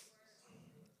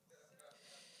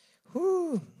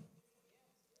 Whew.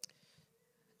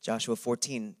 Joshua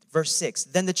 14, verse 6.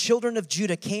 Then the children of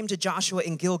Judah came to Joshua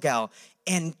in Gilgal,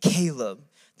 and Caleb,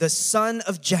 the son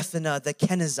of Jephunneh the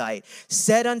Kenizzite,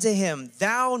 said unto him,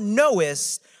 Thou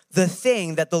knowest the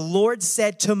thing that the Lord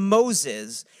said to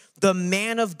Moses, the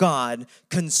man of God,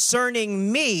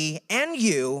 concerning me and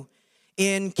you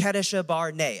in Kadesh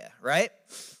Barnea, right?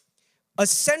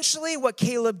 Essentially what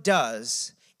Caleb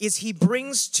does is he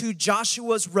brings to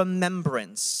Joshua's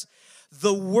remembrance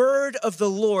the word of the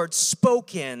Lord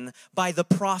spoken by the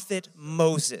prophet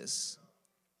Moses.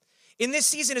 In this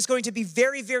season, it's going to be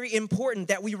very, very important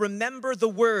that we remember the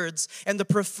words and the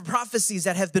prophecies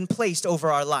that have been placed over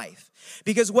our life.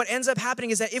 Because what ends up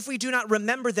happening is that if we do not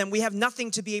remember them, we have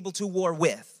nothing to be able to war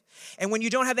with. And when you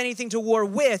don't have anything to war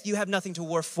with, you have nothing to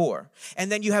war for.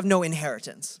 And then you have no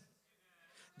inheritance.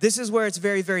 This is where it's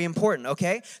very, very important,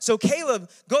 okay? So Caleb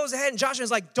goes ahead and Joshua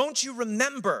is like, don't you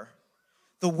remember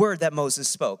the word that Moses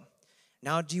spoke?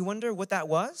 Now, do you wonder what that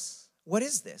was? What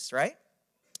is this, right?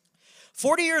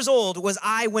 40 years old was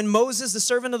I when Moses, the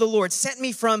servant of the Lord, sent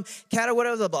me from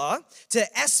Katawadabah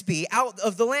to Espy out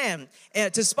of the land,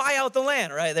 to spy out the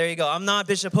land, right? There you go. I'm not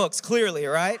Bishop Hooks, clearly,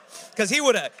 right? Because he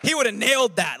would have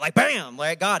nailed that, like bam,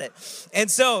 like got it. And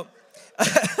so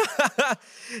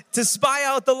to spy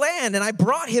out the land, and I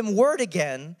brought him word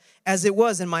again as it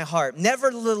was in my heart.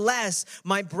 Nevertheless,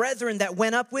 my brethren that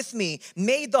went up with me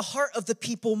made the heart of the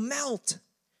people melt.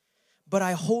 But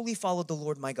I wholly followed the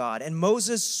Lord my God. And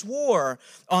Moses swore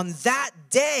on that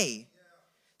day,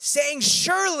 saying,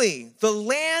 surely the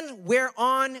land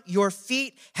whereon your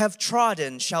feet have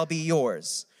trodden shall be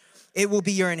yours. It will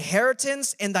be your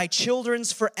inheritance and thy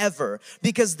children's forever,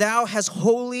 because thou hast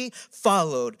wholly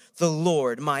followed the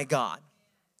Lord my God.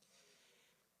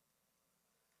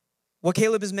 What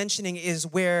Caleb is mentioning is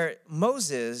where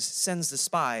Moses sends the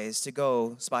spies to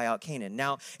go spy out Canaan.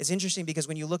 Now, it's interesting because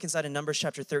when you look inside of Numbers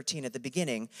chapter 13 at the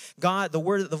beginning, God, the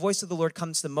voice of the Lord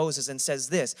comes to Moses and says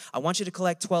this, I want you to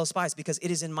collect 12 spies because it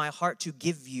is in my heart to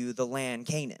give you the land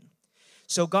Canaan.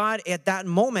 So God at that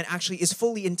moment actually is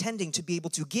fully intending to be able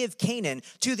to give Canaan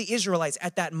to the Israelites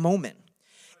at that moment.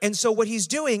 And so what he's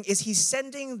doing is he's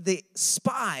sending the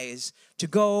spies to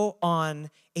go on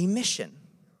a mission.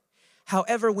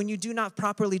 However, when you do not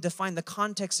properly define the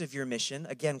context of your mission,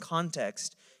 again,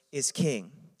 context is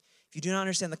king. If you do not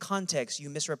understand the context, you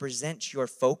misrepresent your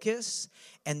focus,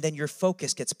 and then your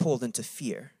focus gets pulled into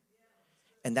fear.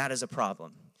 And that is a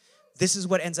problem. This is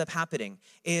what ends up happening,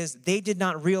 is they did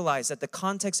not realize that the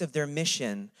context of their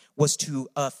mission was to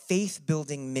a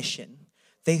faith-building mission.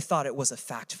 They thought it was a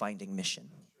fact-finding mission.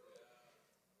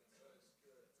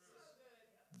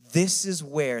 This is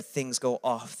where things go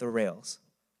off the rails.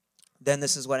 Then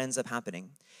this is what ends up happening,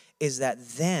 is that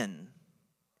then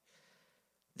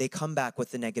they come back with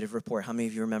the negative report. How many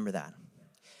of you remember that?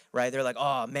 Right? They're like,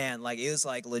 oh man, like it was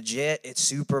like legit, it's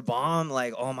super bomb.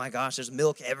 Like, oh my gosh, there's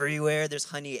milk everywhere, there's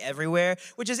honey everywhere,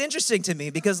 which is interesting to me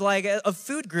because like of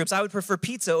food groups, I would prefer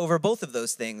pizza over both of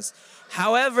those things.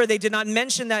 However, they did not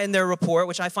mention that in their report,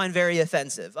 which I find very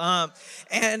offensive.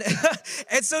 And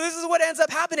so this is what ends up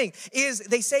happening, is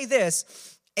they say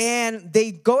this, and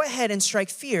they go ahead and strike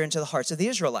fear into the hearts of the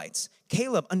Israelites.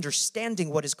 Caleb, understanding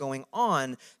what is going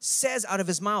on, says out of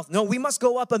his mouth, no, we must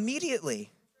go up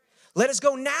immediately. Let us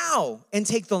go now and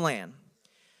take the land.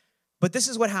 But this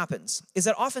is what happens, is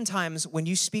that oftentimes when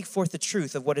you speak forth the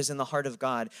truth of what is in the heart of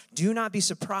God, do not be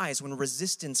surprised when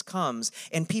resistance comes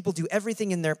and people do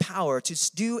everything in their power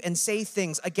to do and say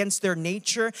things against their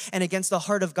nature and against the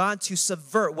heart of God to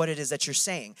subvert what it is that you're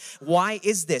saying. Why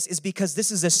is this? Is because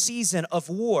this is a season of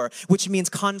war, which means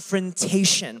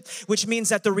confrontation, which means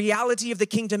that the reality of the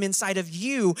kingdom inside of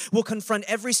you will confront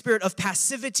every spirit of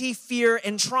passivity, fear,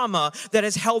 and trauma that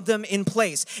has held them in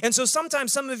place. And so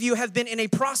sometimes some of you have been in a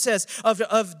process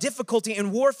of difficulty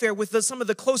and warfare with some of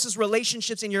the closest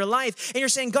relationships in your life. And you're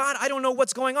saying, God, I don't know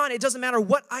what's going on. It doesn't matter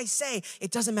what I say. It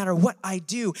doesn't matter what I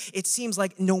do. It seems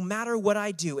like no matter what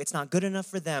I do, it's not good enough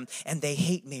for them. And they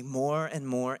hate me more and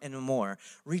more and more.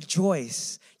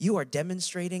 Rejoice. You are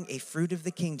demonstrating a fruit of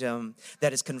the kingdom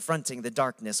that is confronting the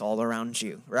darkness all around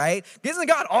you, right? Isn't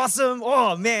God awesome?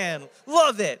 Oh, man,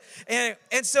 love it. And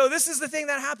so this is the thing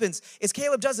that happens, is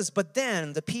Caleb does this. But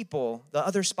then the people, the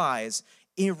other spies,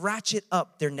 ratchet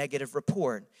up their negative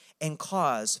report and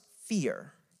cause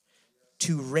fear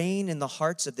to reign in the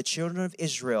hearts of the children of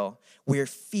Israel, where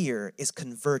fear is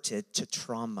converted to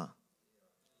trauma.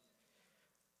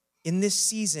 In this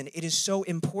season, it is so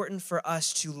important for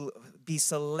us to be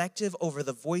selective over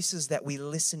the voices that we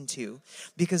listen to,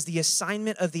 because the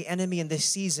assignment of the enemy in this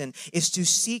season is to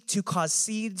seek to cause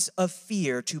seeds of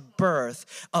fear to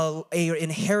birth an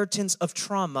inheritance of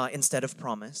trauma instead of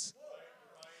promise.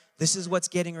 This is what's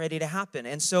getting ready to happen.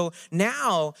 And so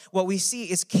now what we see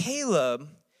is Caleb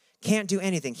can't do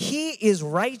anything. He is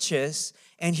righteous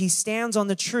and he stands on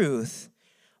the truth,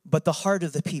 but the heart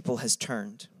of the people has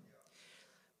turned.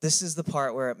 This is the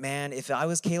part where, man, if I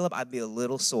was Caleb, I'd be a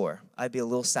little sore. I'd be a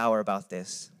little sour about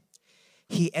this.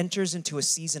 He enters into a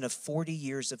season of 40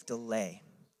 years of delay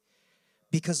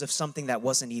because of something that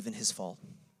wasn't even his fault.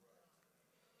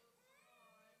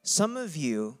 Some of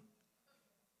you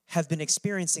have been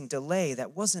experiencing delay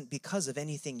that wasn't because of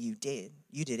anything you did.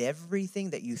 You did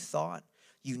everything that you thought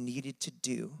you needed to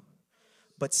do.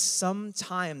 But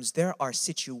sometimes there are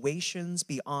situations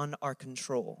beyond our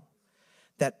control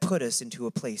that put us into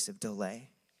a place of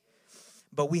delay.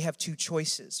 But we have two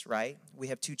choices, right? We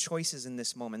have two choices in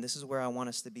this moment. This is where I want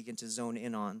us to begin to zone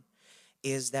in on,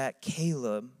 is that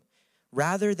Caleb,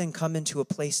 rather than come into a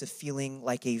place of feeling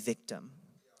like a victim,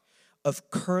 of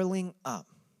curling up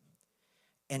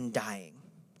and dying,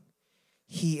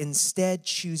 he instead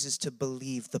chooses to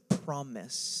believe the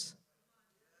promise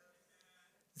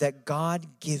that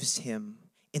God gives him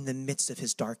in the midst of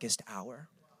his darkest hour.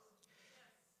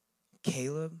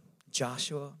 Caleb,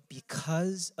 Joshua,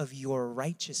 because of your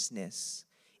righteousness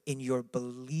in your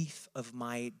belief of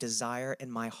my desire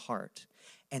and my heart,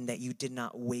 and that you did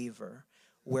not waver,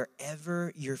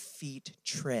 wherever your feet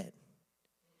tread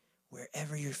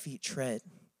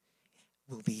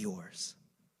will be yours.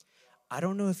 I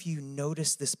don't know if you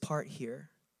noticed this part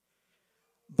here,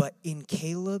 but in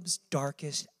Caleb's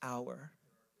darkest hour,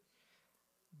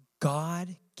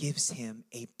 God gives him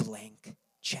a blank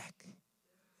check.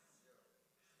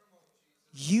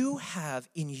 You have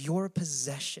in your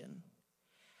possession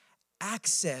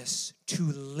access to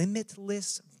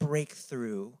limitless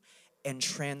breakthrough and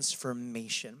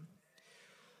transformation.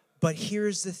 But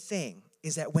here's the thing,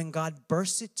 is that when God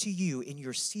bursts it to you in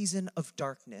your season of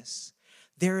darkness,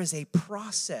 there is a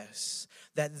process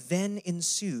that then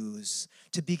ensues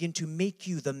to begin to make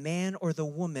you the man or the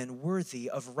woman worthy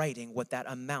of writing what that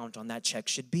amount on that check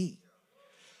should be.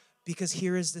 Because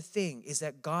here is the thing, is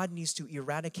that God needs to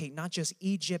eradicate not just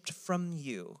Egypt from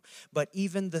you, but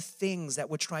even the things that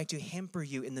would try to hamper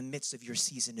you in the midst of your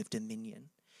season of dominion.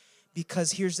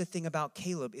 Because here's the thing about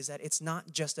Caleb, is that it's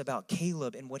not just about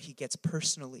Caleb and what he gets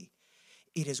personally.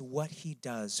 It is what he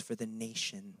does for the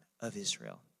nation of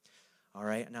Israel. All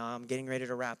right, now I'm getting ready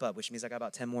to wrap up, which means I got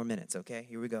about 10 more minutes, okay?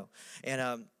 Here we go.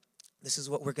 And this is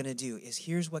what we're going to do, is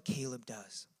here's what Caleb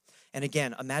does. And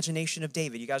again, imagination of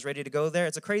David. You guys ready to go there?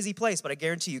 It's a crazy place, but I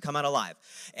guarantee you come out alive.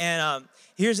 And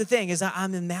here's the thing, is that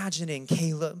I'm imagining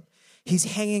Caleb. He's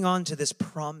hanging on to this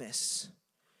promise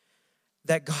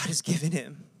that God has given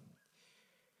him.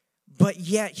 But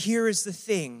yet, here is the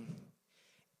thing,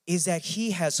 is that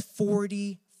he has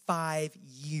 45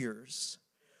 years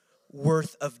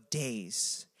worth of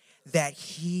days that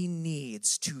he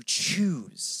needs to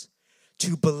choose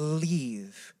to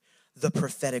believe the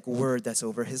prophetic word that's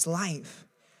over his life.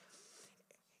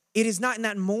 It is not in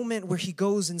that moment where he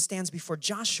goes and stands before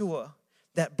Joshua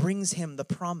that brings him the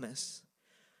promise,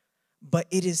 but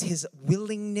it is his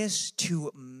willingness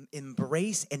to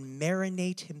embrace and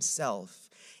marinate himself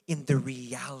in the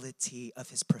reality of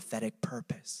his prophetic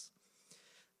purpose.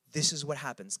 This is what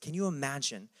happens. Can you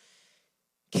imagine?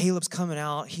 Caleb's coming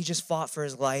out. He just fought for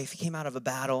his life. He came out of a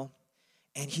battle,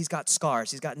 and he's got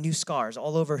scars. He's got new scars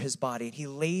all over his body. And he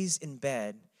lays in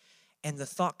bed, and the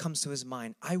thought comes to his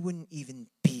mind, I wouldn't even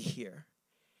be here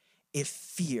if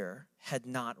fear had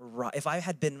not, if I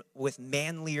had been with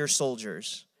manlier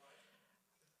soldiers,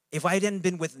 if I hadn't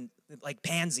been with like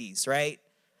pansies, right?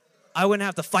 I wouldn't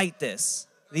have to fight these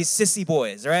sissy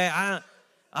boys, right?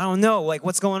 I don't know, like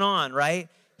what's going on, right?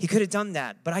 He could have done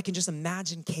that, but I can just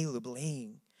imagine Caleb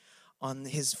laying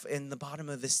in the bottom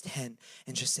of his tent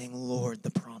and just saying, Lord, the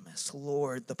promise,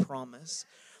 Lord, the promise.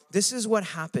 This is what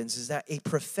happens, is that a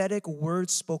prophetic word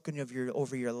spoken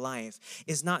over your life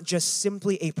is not just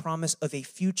simply a promise of a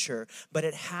future, but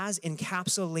it has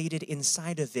encapsulated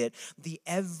inside of it the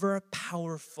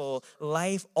ever-powerful,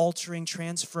 life-altering,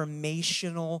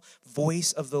 transformational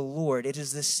voice of the Lord. It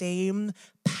is the same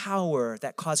power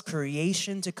that caused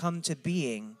creation to come to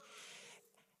being.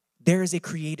 There is a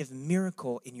creative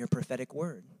miracle in your prophetic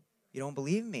word. You don't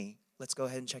believe me? Let's go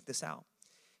ahead and check this out.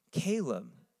 Caleb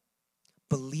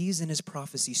believes in his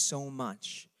prophecy so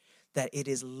much that it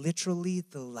is literally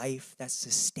the life that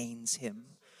sustains him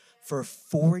for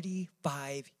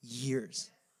 45 years,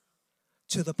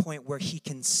 to the point where he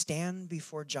can stand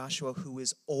before Joshua, who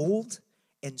is old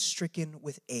and stricken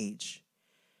with age,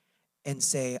 and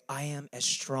say, I am as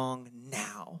strong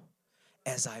now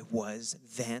as I was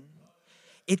then.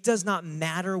 It does not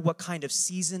matter what kind of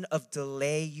season of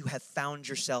delay you have found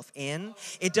yourself in.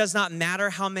 It does not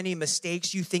matter how many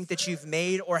mistakes you think that you've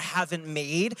made or haven't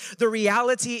made. The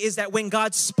reality is that when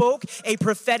God spoke a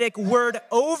prophetic word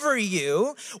over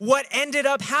you, what ended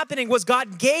up happening was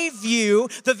God gave you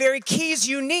the very keys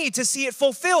you need to see it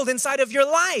fulfilled inside of your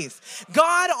life.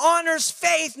 God honors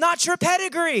faith, not your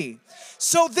pedigree.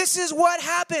 So this is what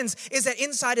happens, is that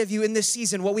inside of you in this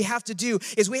season, what we have to do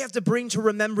is we have to bring to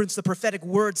remembrance the prophetic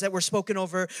words that were spoken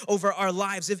over our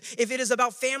lives. If it is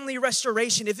about family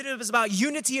restoration, if it is about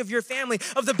unity of your family,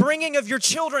 of the bringing of your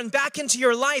children back into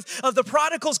your life, of the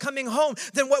prodigals coming home,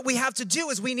 then what we have to do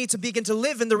is we need to begin to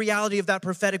live in the reality of that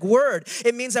prophetic word.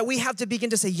 It means that we have to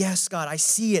begin to say, yes, God, I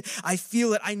see it. I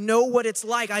feel it. I know what it's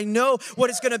like. I know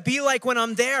what it's going to be like when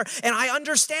I'm there. And I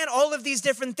understand all of these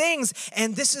different things.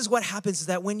 And this is what happens, is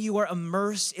that when you are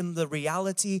immersed in the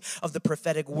reality of the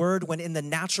prophetic word, when in the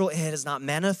natural it has not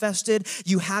manifested,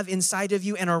 you have inside of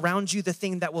you and around you the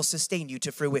thing that will sustain you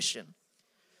to fruition.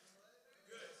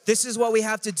 This is what we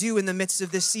have to do in the midst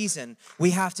of this season.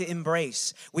 We have to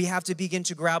embrace. We have to begin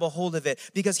to grab a hold of it.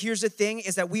 Because here's the thing,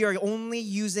 is that we are only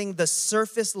using the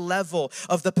surface level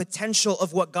of the potential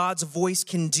of what God's voice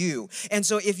can do. And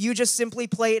so if you just simply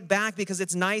play it back because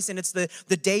it's nice and it's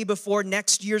the day before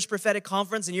next year's prophetic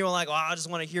conference and you're like, oh, I just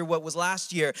want to hear what was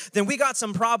last year, then we got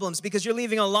some problems because you're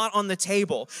leaving a lot on the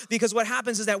table. Because what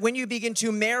happens is that when you begin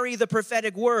to marry the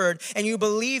prophetic word and you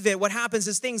believe it, what happens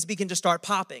is things begin to start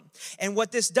popping. And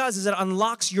what this does is it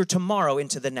unlocks your tomorrow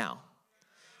into the now.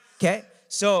 Okay?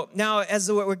 So now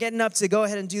as we're getting up to go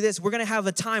ahead and do this, we're going to have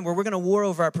a time where we're going to war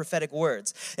over our prophetic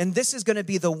words. And this is going to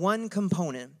be the one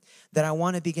component that I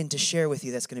want to begin to share with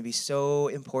you that's going to be so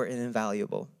important and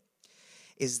valuable.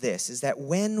 Is that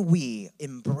when we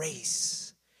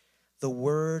embrace the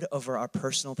word over our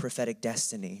personal prophetic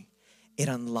destiny, it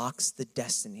unlocks the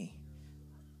destiny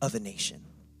of a nation.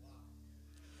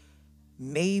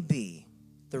 Maybe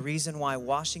the reason why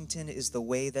Washington is the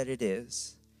way that it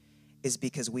is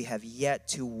because we have yet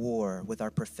to war with our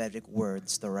prophetic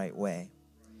words the right way.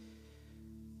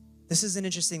 This is an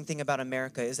interesting thing about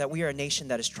America, is that we are a nation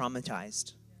that is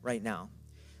traumatized right now.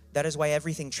 That is why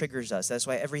everything triggers us. That's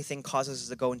why everything causes us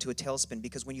to go into a tailspin.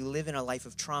 Because when you live in a life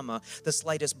of trauma, the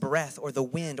slightest breath or the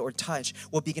wind or touch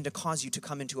will begin to cause you to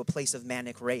come into a place of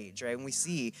manic rage, right? And we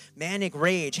see manic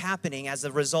rage happening as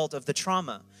a result of the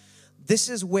trauma. This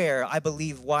is where I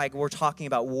believe why we're talking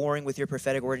about warring with your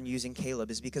prophetic word and using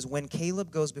Caleb, is because when Caleb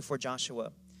goes before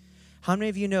Joshua, how many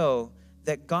of you know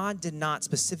that God did not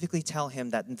specifically tell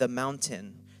him that the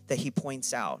mountain that he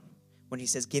points out, when he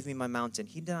says, give me my mountain,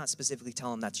 he did not specifically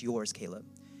tell him that's yours, Caleb.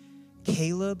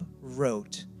 Caleb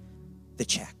wrote the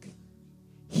check.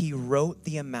 He wrote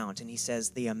the amount, and he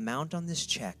says, the amount on this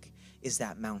check is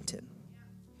that mountain.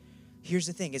 Here's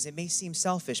the thing, is it may seem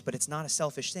selfish, but it's not a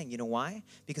selfish thing. You know why?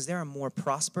 Because there are more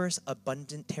prosperous,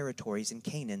 abundant territories in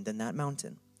Canaan than that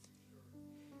mountain.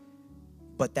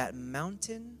 But that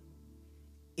mountain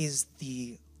is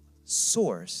the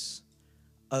source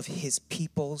of his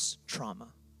people's trauma.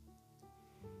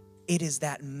 It is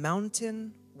that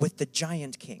mountain with the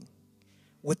giant king,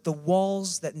 with the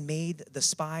walls that made the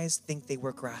spies think they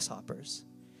were grasshoppers,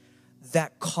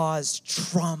 that caused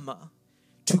trauma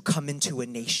to come into a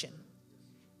nation.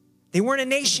 They weren't a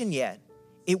nation yet.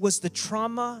 It was the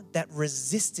trauma that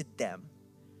resisted them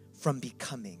from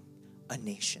becoming a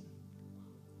nation.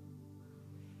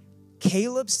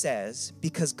 Caleb says,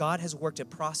 because God has worked a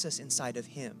process inside of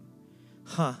him,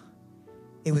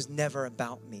 it was never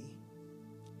about me.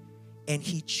 And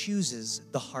he chooses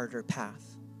the harder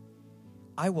path.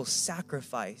 I will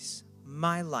sacrifice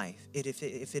my life, if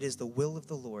it is the will of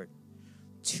the Lord,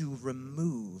 to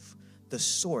remove the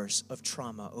source of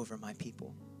trauma over my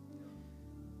people.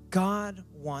 God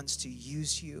wants to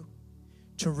use you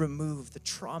to remove the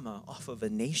trauma off of a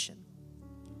nation.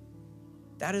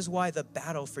 That is why the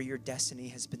battle for your destiny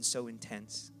has been so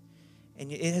intense. And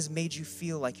it has made you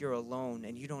feel like you're alone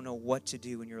and you don't know what to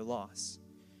do in your loss.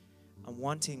 I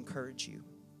want to encourage you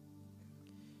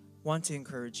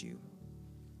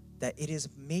that it is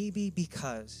maybe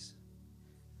because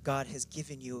God has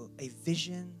given you a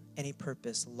vision and a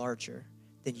purpose larger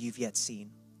than you've yet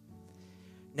seen.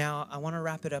 Now, I want to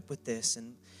wrap it up with this.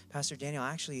 And Pastor Daniel,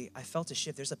 I felt a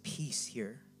shift. There's a peace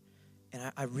here. And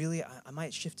I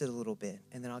might shift it a little bit.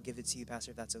 And then I'll give it to you,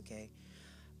 Pastor, if that's okay.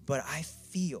 But I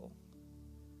feel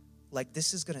like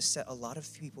this is going to set a lot of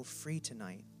people free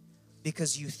tonight.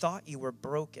 Because you thought you were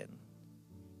broken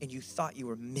and you thought you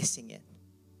were missing it,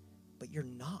 but you're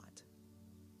not.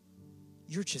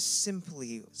 You're just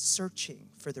simply searching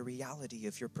for the reality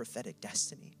of your prophetic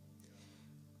destiny.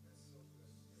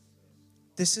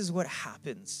 This is what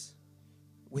happens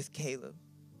with Caleb.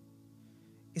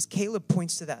 Is Caleb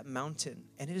points to that mountain,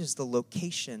 and it is the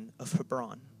location of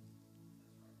Hebron.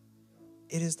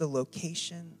 It is the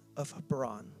location of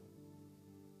Hebron,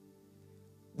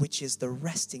 which is the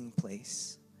resting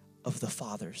place of the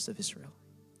fathers of Israel.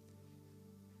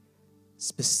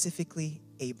 Specifically,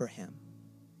 Abraham.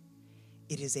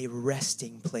 It is a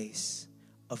resting place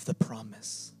of the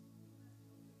promise.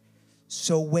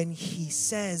 So when he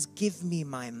says, give me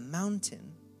my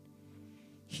mountain,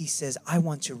 he says, I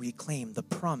want to reclaim the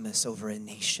promise over a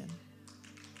nation.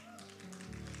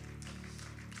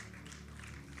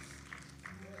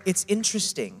 It's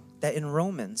interesting that in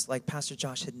Romans, like Pastor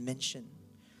Josh had mentioned,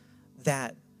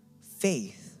 that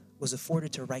faith was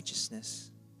afforded to righteousness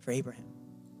for Abraham.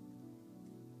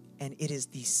 And it is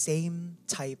the same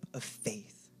type of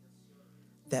faith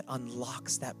that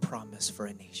unlocks that promise for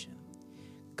a nation.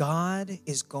 God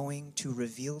is going to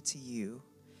reveal to you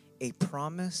a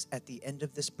promise at the end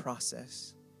of this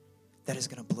process that is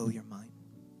going to blow your mind.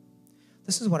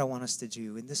 this is what I want us to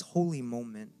do in this holy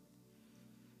moment,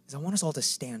 is I want us all to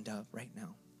stand up right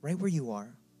now, right where you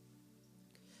are.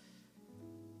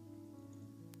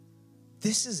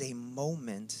 This is a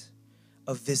moment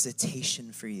of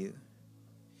visitation for you,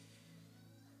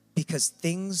 because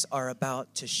things are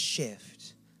about to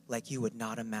shift like you would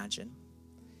not imagine.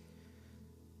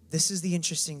 This is the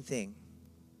interesting thing.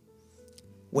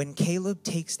 When Caleb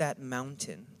takes that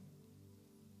mountain,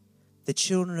 the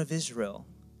children of Israel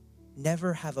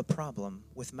never have a problem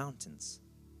with mountains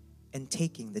and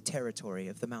taking the territory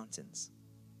of the mountains.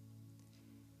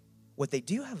 What they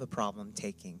do have a problem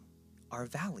taking are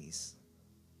valleys,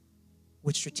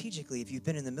 which strategically, if you've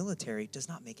been in the military, does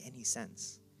not make any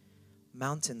sense.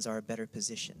 Mountains are a better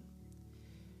position.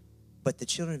 But the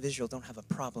children of Israel don't have a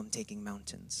problem taking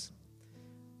mountains.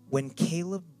 When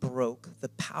Caleb broke the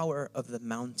power of the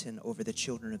mountain over the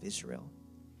children of Israel,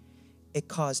 it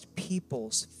caused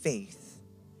people's faith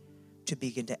to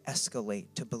begin to escalate,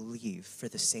 to believe for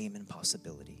the same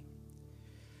impossibility.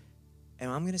 And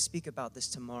I'm going to speak about this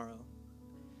tomorrow,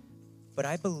 but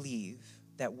I believe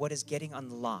that what is getting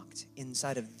unlocked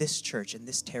inside of this church and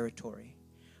this territory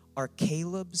are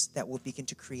Calebs that will begin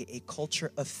to create a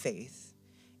culture of faith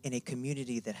in a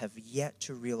community that have yet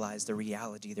to realize the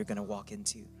reality they're going to walk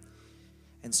into.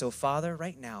 And so, Father,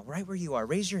 right now, right where you are,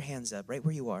 raise your hands up right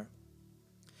where you are.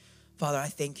 Father, I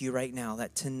thank you right now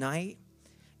that tonight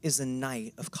is a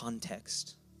night of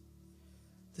context.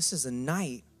 This is a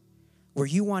night where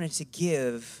you wanted to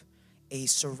give a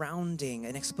surrounding,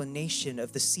 an explanation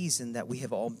of the season that we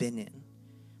have all been in,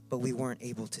 but we weren't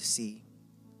able to see.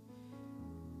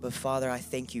 But Father, I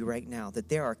thank you right now that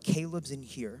there are Calebs in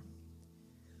here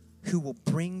who will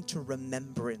bring to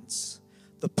remembrance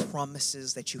the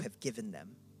promises that you have given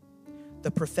them, the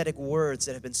prophetic words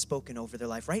that have been spoken over their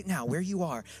life. Right now, where you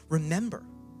are, remember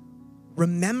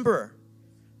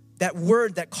that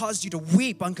word that caused you to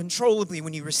weep uncontrollably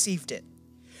when you received it.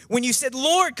 When you said,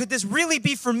 Lord, could this really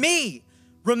be for me?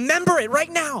 Remember it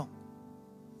right now.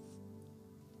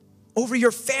 Over your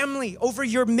family, over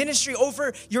your ministry,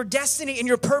 over your destiny and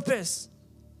your purpose.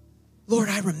 Lord,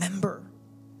 I remember.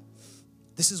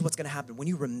 This is what's going to happen. When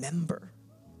you remember,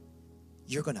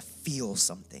 you're going to feel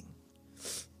something.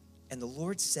 And the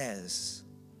Lord says,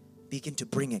 begin to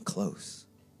bring it close.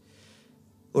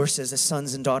 The Lord says, as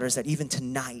sons and daughters, that even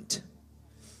tonight,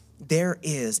 there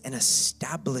is an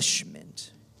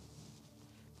establishment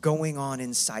going on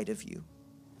inside of you.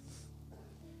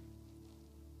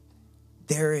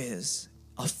 There is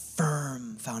a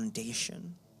firm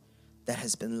foundation that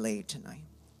has been laid tonight.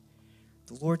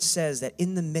 The Lord says that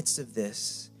in the midst of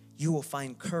this, you will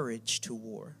find courage to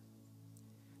war.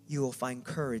 You will find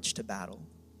courage to battle.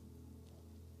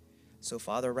 So,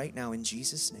 Father, right now, in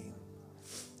Jesus' name,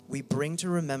 we bring to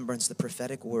remembrance the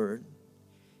prophetic word.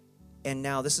 And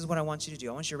now, this is what I want you to do.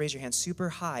 I want you to raise your hand super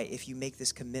high if you make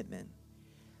this commitment,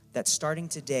 that starting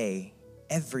today,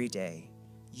 every day,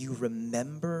 you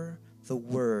remember the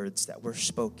words that were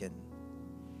spoken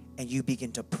and you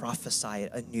begin to prophesy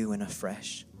it anew and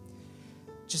afresh.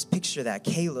 Just picture that.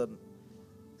 Caleb,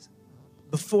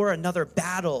 before another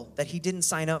battle that he didn't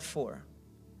sign up for,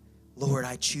 Lord,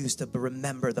 I choose to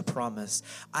remember the promise.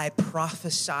 I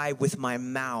prophesy with my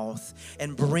mouth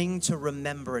and bring to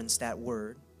remembrance that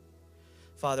word.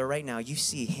 Father, right now, you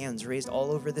see hands raised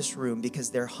all over this room because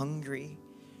they're hungry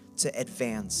to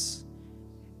advance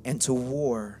and to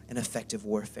war an effective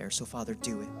warfare. So, Father,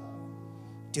 do it.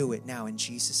 Do it now in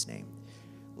Jesus' name.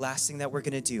 Last thing that we're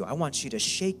going to do, I want you to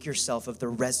shake yourself of the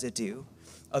residue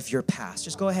of your past.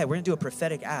 Just go ahead. We're going to do a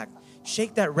prophetic act.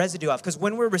 Shake that residue off, because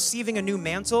when we're receiving a new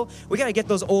mantle, we got to get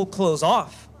those old clothes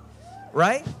off,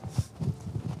 right?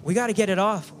 We got to get it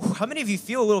off. How many of you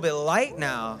feel a little bit light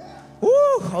now? Woo,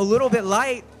 a little bit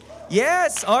light.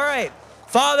 Yes, all right.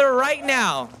 Father, right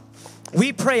now,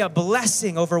 we pray a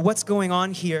blessing over what's going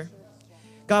on here.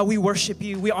 God, we worship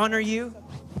you. We honor you.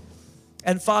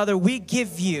 And Father, we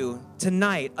give you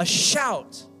tonight a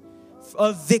shout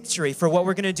of victory for what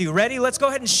we're going to do. Ready? Let's go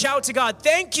ahead and shout to God.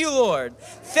 Thank you, Lord.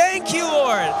 Thank you,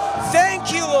 Lord.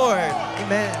 Thank you, Lord.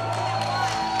 Amen.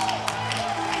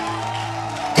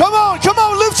 Come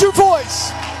on, lift your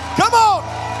voice. Come on,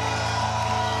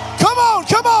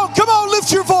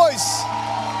 lift your voice.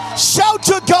 Shout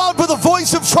to God with a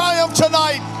voice of triumph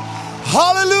tonight.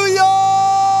 Hallelujah.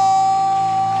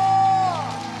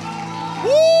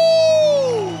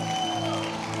 Woo!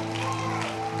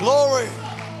 Glory.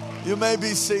 You may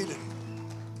be seated.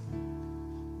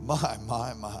 My.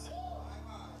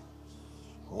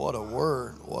 What a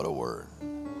word, what a word.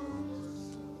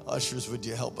 Ushers, would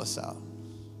you help us out?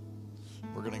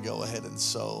 We're going to go ahead and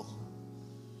sow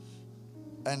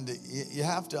And you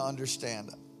have to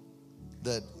understand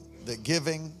that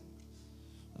giving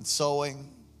and sowing,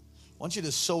 I want you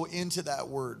to sow into that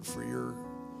word for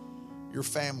your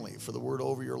family, for the word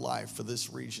over your life, for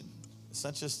this region. It's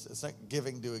not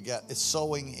giving to a get. It's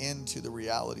sowing into the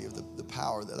reality of the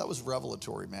power. That was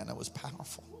revelatory, man. That was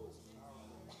powerful.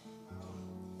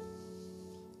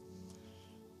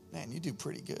 Man, you do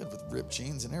pretty good with ripped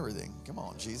jeans and everything. Come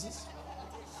on, Jesus.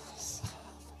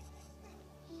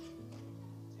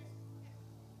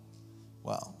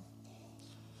 Wow.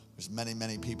 There's many,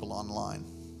 many people online.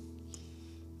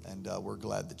 And we're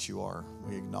glad that you are.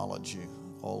 We acknowledge you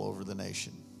all over the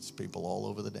nation. It's people all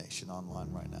over the nation online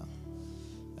right now.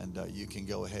 And you can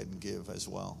go ahead and give as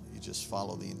well. You just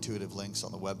follow the intuitive links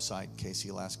on the website,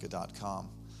 kcalaska.com,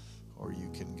 or you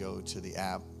can go to the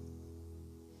app,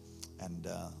 and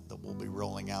that we'll be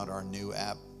rolling out our new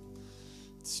app.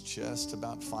 It's just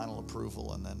about final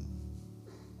approval, and then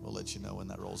we'll let you know when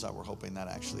that rolls out. We're hoping that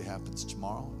actually happens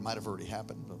tomorrow. It might have already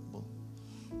happened, but we'll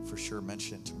for sure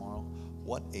mention it tomorrow.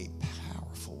 What a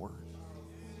powerful word.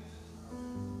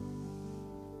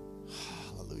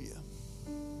 Hallelujah.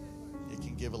 You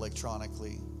can give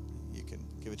electronically. You can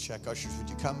give a check. Ushers, would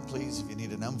you come, please, if you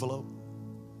need an envelope?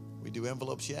 We do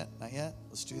envelopes yet? Not yet?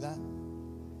 Let's do that.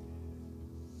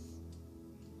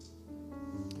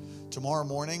 Tomorrow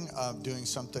morning, I'm doing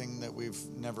something that we've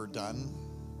never done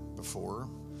before.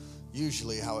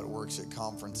 Usually how it works at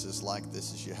conferences like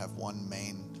this is you have one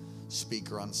main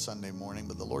speaker on Sunday morning,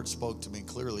 but the Lord spoke to me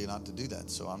clearly not to do that,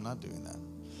 so I'm not doing that.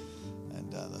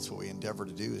 And that's what we endeavor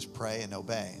to do, is pray and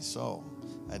obey. So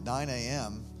at 9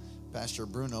 a.m., Pastor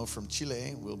Bruno from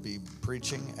Chile will be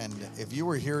preaching. And if you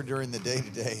were here during the day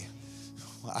today,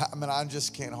 I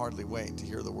just can't hardly wait to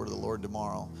hear the word of the Lord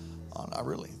tomorrow.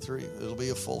 It'll be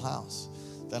a full house.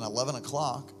 Then 11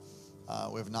 o'clock,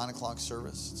 we have 9 o'clock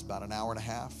service. It's about an hour and a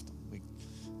half. We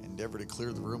endeavor to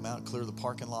clear the room out, clear the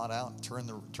parking lot out, turn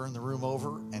the room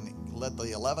over, and let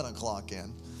the 11 o'clock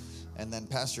in. And then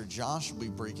Pastor Josh will be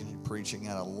preaching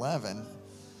at 11.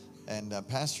 And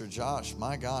Pastor Josh,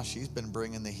 my gosh, he's been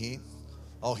bringing the heat.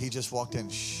 Oh, he just walked in.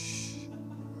 Shh.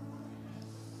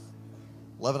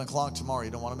 11 o'clock tomorrow.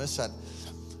 You don't want to miss that.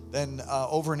 Then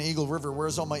over in Eagle River,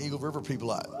 where's all my Eagle River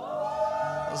people at?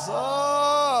 What's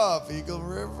up, Eagle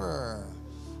River?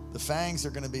 The Fangs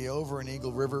are going to be over in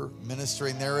Eagle River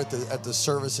ministering there at the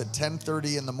service at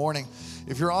 10:30 in the morning.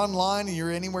 If you're online and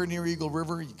you're anywhere near Eagle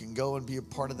River, you can go and be a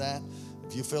part of that.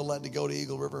 If you feel led to go to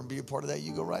Eagle River and be a part of that,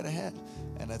 you go right ahead.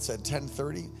 And it's at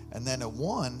 10:30. And then at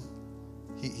 1,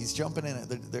 he's jumping in.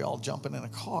 They're all jumping in a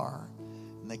car,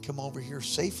 and they come over here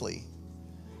safely.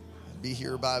 Be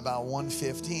here by about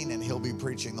 1:15, and he'll be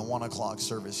preaching the 1 o'clock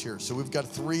service here. So we've got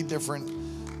three different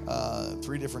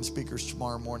speakers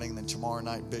tomorrow morning. Then tomorrow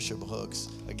night, Bishop Hooks.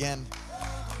 Again,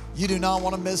 you do not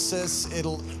want to miss this.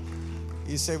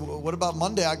 You say, well, what about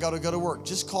Monday? I got to go to work.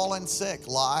 Just call in sick,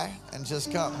 lie, and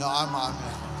just come. No,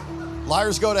 I'm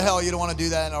liars go to hell. You don't want to do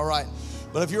that. All right.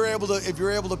 But if you're able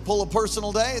to pull a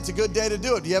personal day, it's a good day to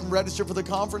do it. If you haven't registered for the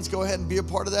conference, go ahead and be a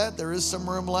part of that. There is some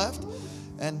room left,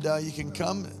 and you can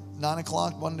come 9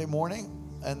 o'clock Monday morning,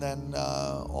 and then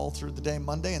all through the day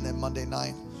Monday, and then Monday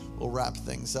night we'll wrap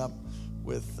things up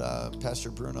with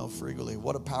Pastor Bruno Frigoli.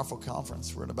 What a powerful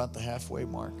conference. We're at about the halfway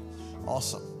mark.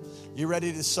 Awesome. You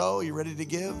ready to sow? You ready to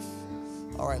give?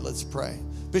 All right, let's pray.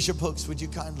 Bishop Hooks, would you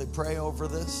kindly pray over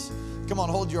this? Come on,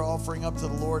 hold your offering up to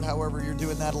the Lord, however you're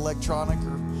doing that, electronic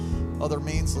or other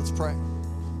means. Let's pray.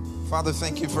 Father,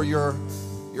 thank you for your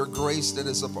grace that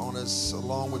is upon us.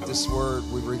 Along with this word,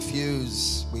 we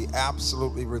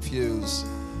absolutely refuse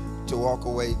to walk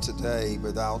away today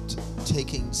without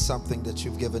taking something that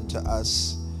you've given to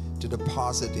us to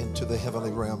deposit into the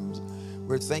heavenly realms.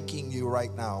 We're thanking you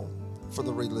right now for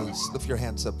the release. Lift your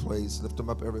hands up, please. Lift them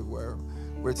up everywhere.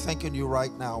 We're thanking you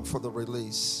right now for the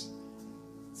release.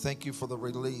 Thank you for the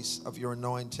release of your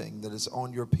anointing that is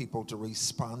on your people to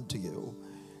respond to you.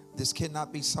 This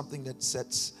cannot be something that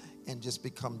sits and just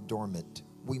become dormant.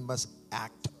 We must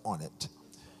act on it.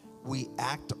 We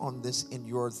act on this in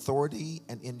your authority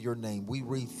and in your name. We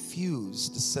refuse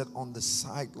to sit on the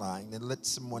sideline and let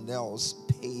someone else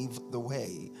pave the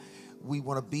way. We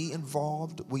want to be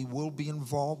involved. We will be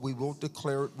involved. We will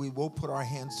declare it. We will put our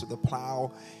hands to the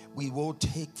plow. We will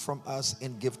take from us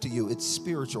and give to you. It's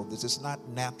spiritual. This is not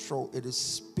natural. It is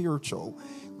spiritual.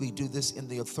 We do this in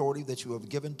the authority that you have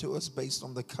given to us based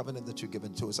on the covenant that you've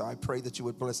given to us. I pray that you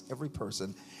would bless every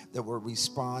person that will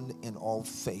respond in all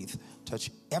faith.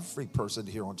 Touch every person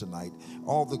here on tonight.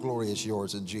 All the glory is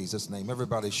yours in Jesus' name.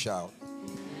 Everybody shout.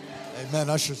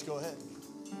 Amen. Ushers, go ahead.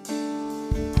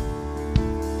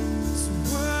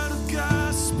 Word of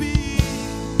God speak,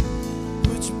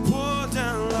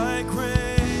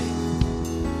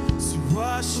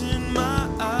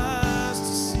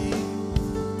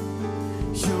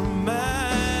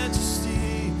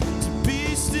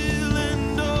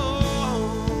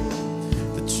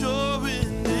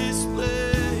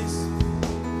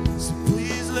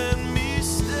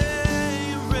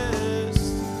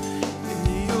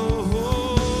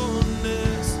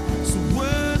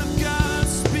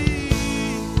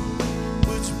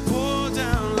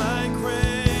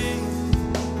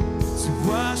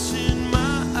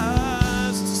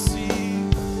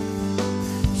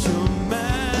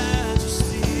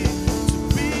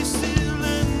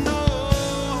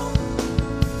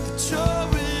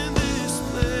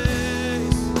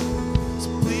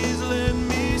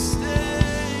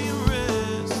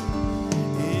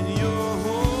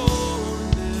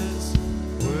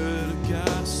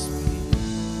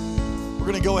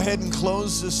 ahead and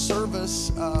close this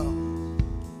service.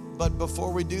 But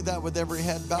before we do that, with every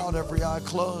head bowed, every eye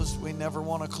closed, we never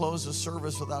want to close a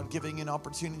service without giving you an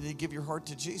opportunity to give your heart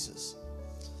to Jesus.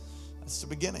 That's the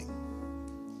beginning.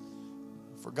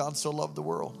 For God so loved the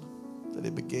world that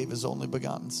he gave his only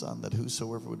begotten Son, that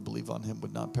whosoever would believe on him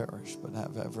would not perish, but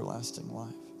have everlasting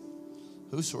life.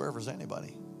 Whosoever is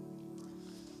anybody.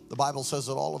 The Bible says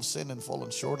that all have sinned and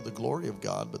fallen short of the glory of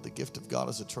God, but the gift of God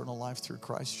is eternal life through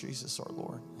Christ Jesus our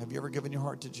Lord. Have you ever given your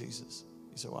heart to Jesus?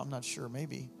 You say, well, I'm not sure,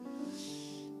 maybe.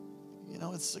 You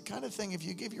know, it's the kind of thing, if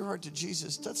you give your heart to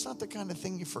Jesus, that's not the kind of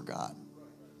thing you forgot.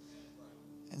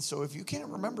 And so if you can't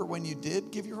remember when you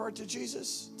did give your heart to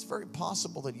Jesus, it's very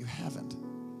possible that you haven't.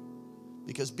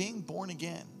 Because being born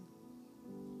again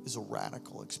is a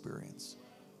radical experience.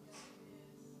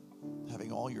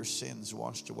 Having all your sins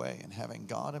washed away and having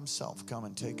God himself come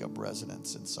and take up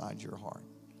residence inside your heart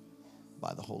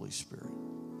by the Holy Spirit.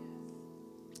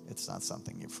 It's not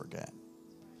something you forget.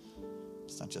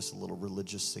 It's not just a little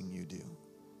religious thing you do.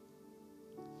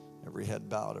 Every head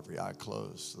bowed, every eye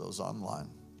closed. Those online,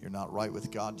 you're not right with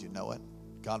God, you know it.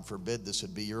 God forbid this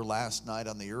would be your last night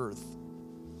on the earth.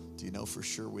 Do you know for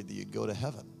sure whether you'd go to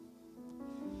heaven?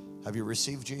 Have you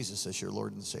received Jesus as your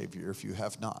Lord and Savior? If you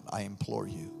have not, I implore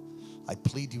you, I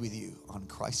plead with you on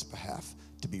Christ's behalf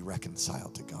to be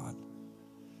reconciled to God.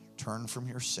 Turn from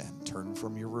your sin. Turn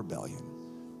from your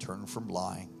rebellion. Turn from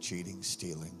lying, cheating,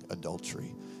 stealing,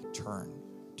 adultery. Turn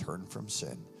from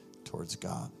sin towards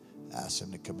God. Ask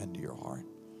him to come into your heart.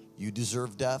 You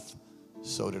deserve death.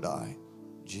 So did I.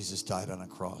 Jesus died on a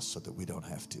cross so that we don't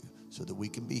have to. So that we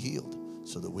can be healed.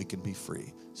 So that we can be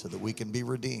free. So that we can be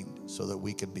redeemed. So that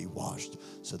we can be washed.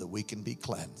 So that we can be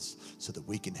cleansed. So that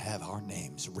we can have our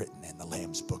names written in the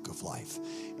Lamb's book of life.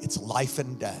 It's life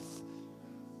and death.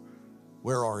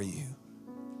 Where are you?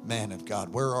 Man of God,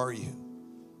 where are you?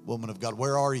 Woman of God,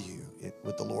 where are you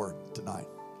with the Lord tonight?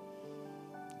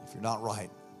 If you're not right,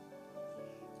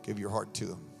 give your heart to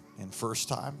him in first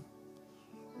time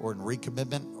or in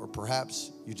recommitment, or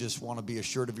perhaps you just want to be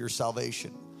assured of your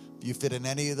salvation. If you fit in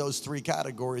any of those three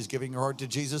categories, giving your heart to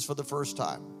Jesus for the first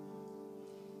time,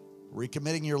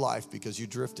 recommitting your life because you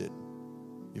drifted,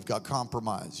 you've got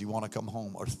compromise, you want to come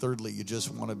home, or thirdly, you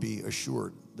just want to be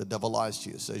assured, the devil lies to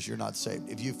you, says you're not saved.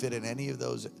 If you fit in any of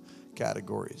those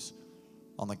categories,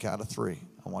 on the count of three,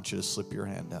 I want you to slip your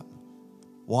hand up.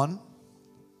 1,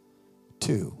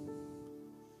 2,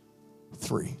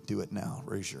 3. Do it now.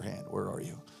 Raise your hand. Where are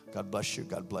you? God bless you.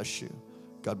 God bless you.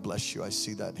 God bless you. I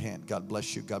see that hand. God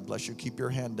bless you. God bless you. Keep your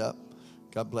hand up.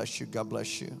 God bless you. God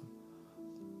bless you.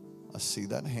 I see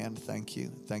that hand. Thank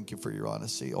you. Thank you for your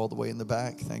honesty. All the way in the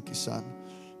back. Thank you, son.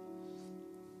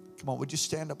 Come on, would you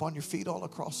stand up on your feet all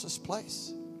across this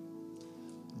place?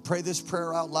 Pray this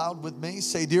prayer out loud with me.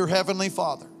 Say, dear Heavenly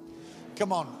Father.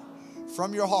 Come on,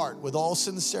 from your heart with all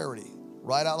sincerity.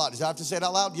 Right out loud. Does that have to say it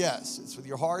out loud? Yes. It's with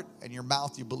your heart and your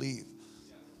mouth you believe.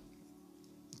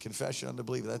 Confession unto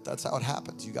belief. That's how it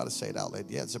happens. You got to say it out loud.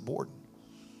 Yeah, it's important.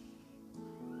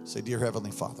 Say, dear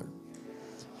Heavenly Father.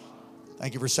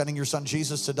 Thank you for sending your son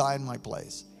Jesus to die in my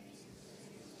place.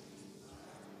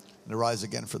 And to rise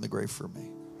again from the grave for me.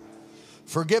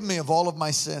 Forgive me of all of my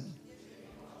sin.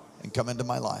 And come into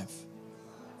my life.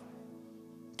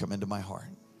 Come into my heart.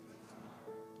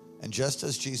 And just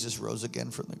as Jesus rose again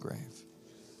from the grave,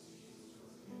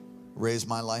 raise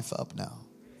my life up now.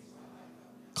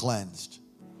 Cleansed.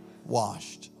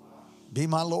 Washed. Be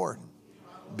my Lord.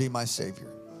 Be my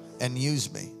Savior. And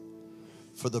use me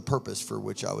for the purpose for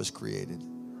which I was created.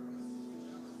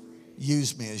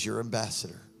 Use me as your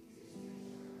ambassador.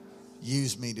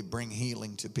 Use me to bring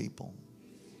healing to people.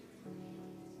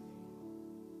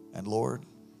 And Lord,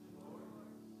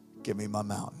 give me my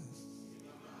mountain.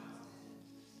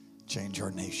 Change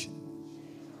our nation.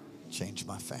 Change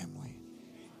my family.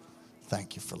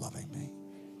 Thank you for loving me.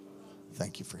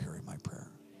 Thank you for hearing my prayer.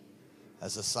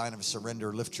 As a sign of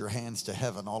surrender, lift your hands to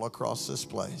heaven all across this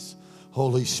place.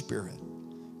 Holy Spirit,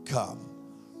 come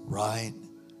right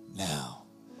now.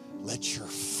 Let your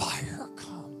fire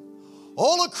come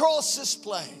all across this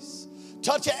place.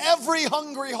 Touch every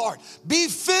hungry heart. Be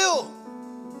filled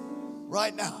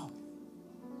right now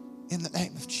in the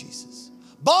name of Jesus.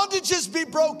 Bondages be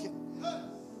broken.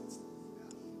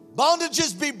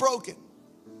 Bondages be broken.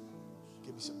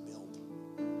 Give me some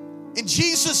build. In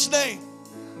Jesus' name,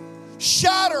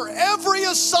 shatter every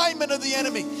assignment of the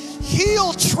enemy.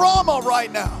 Heal trauma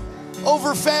right now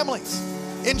over families.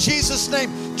 In Jesus'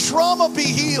 name, trauma be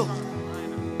healed.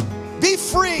 Be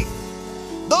free.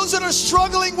 Those that are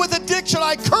struggling with addiction,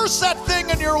 I curse that thing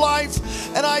in your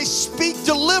life and I speak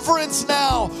deliverance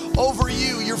now over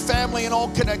you, your family, and all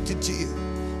connected to you.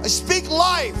 I speak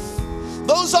life.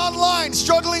 Those online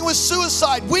struggling with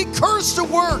suicide, we curse the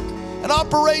work and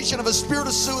operation of a spirit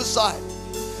of suicide.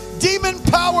 Demon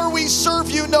power, we serve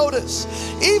you notice.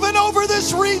 Even over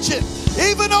this region,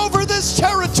 even over this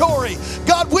territory,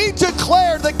 God, we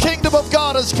declare the kingdom of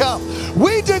God has come.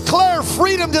 We declare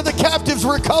freedom to the captives,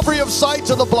 recovery of sight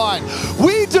to the blind.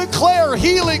 We declare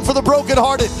healing for the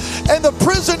brokenhearted, and the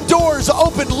prison doors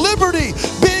open, liberty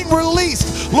being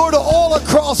released, Lord, all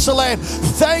across the land.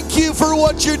 Thank you for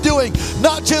what you're doing,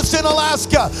 not just in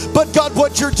Alaska, but God,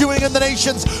 what you're doing in the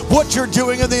nations, what you're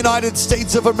doing in the United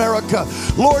States of America.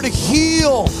 Lord,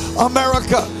 heal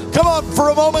America. Come on, for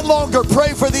a moment longer,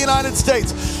 pray for the United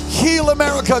States. Heal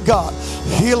America, God.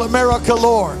 Heal America,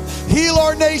 Lord. Heal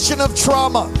our nation of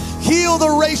trauma. Heal the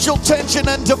racial tension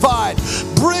and divide.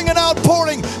 Bring an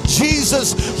outpouring.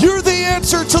 Jesus, you're the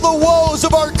answer to the woes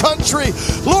of our country.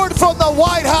 Lord, from the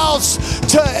White House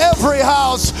to every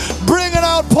house, bring an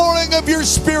outpouring of your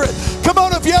Spirit. Come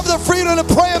on, if you have the freedom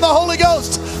to pray in the Holy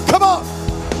Ghost, come on.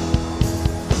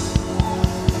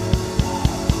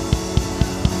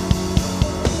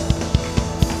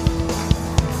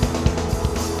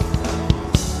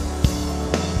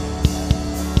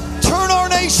 Turn our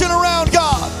nation around,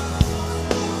 God.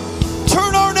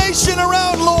 Turn our nation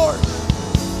around, Lord.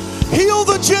 Heal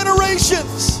the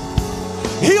generations.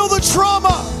 Heal the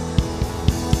trauma.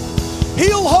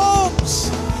 Heal homes.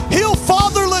 Heal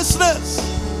fatherlessness.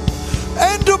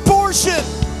 End abortion.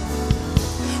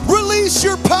 Release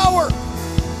your power.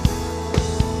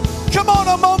 Come on,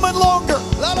 a moment longer.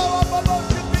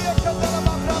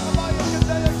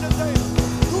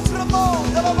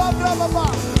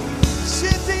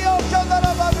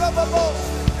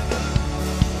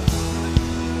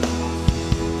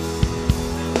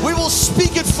 We will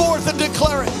speak it forth and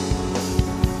declare it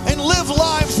and live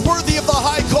lives worthy of the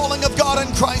high calling of God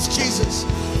in Christ Jesus.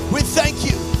 We thank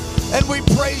you and we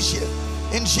praise you.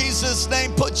 In Jesus'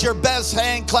 name, put your best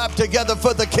hand clap together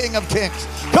for the King of Kings.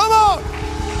 Come on.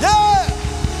 Yeah.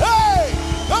 Hey.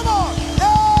 Come on.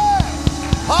 Yeah.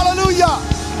 Hallelujah.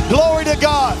 Glory to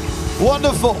God.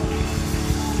 Wonderful.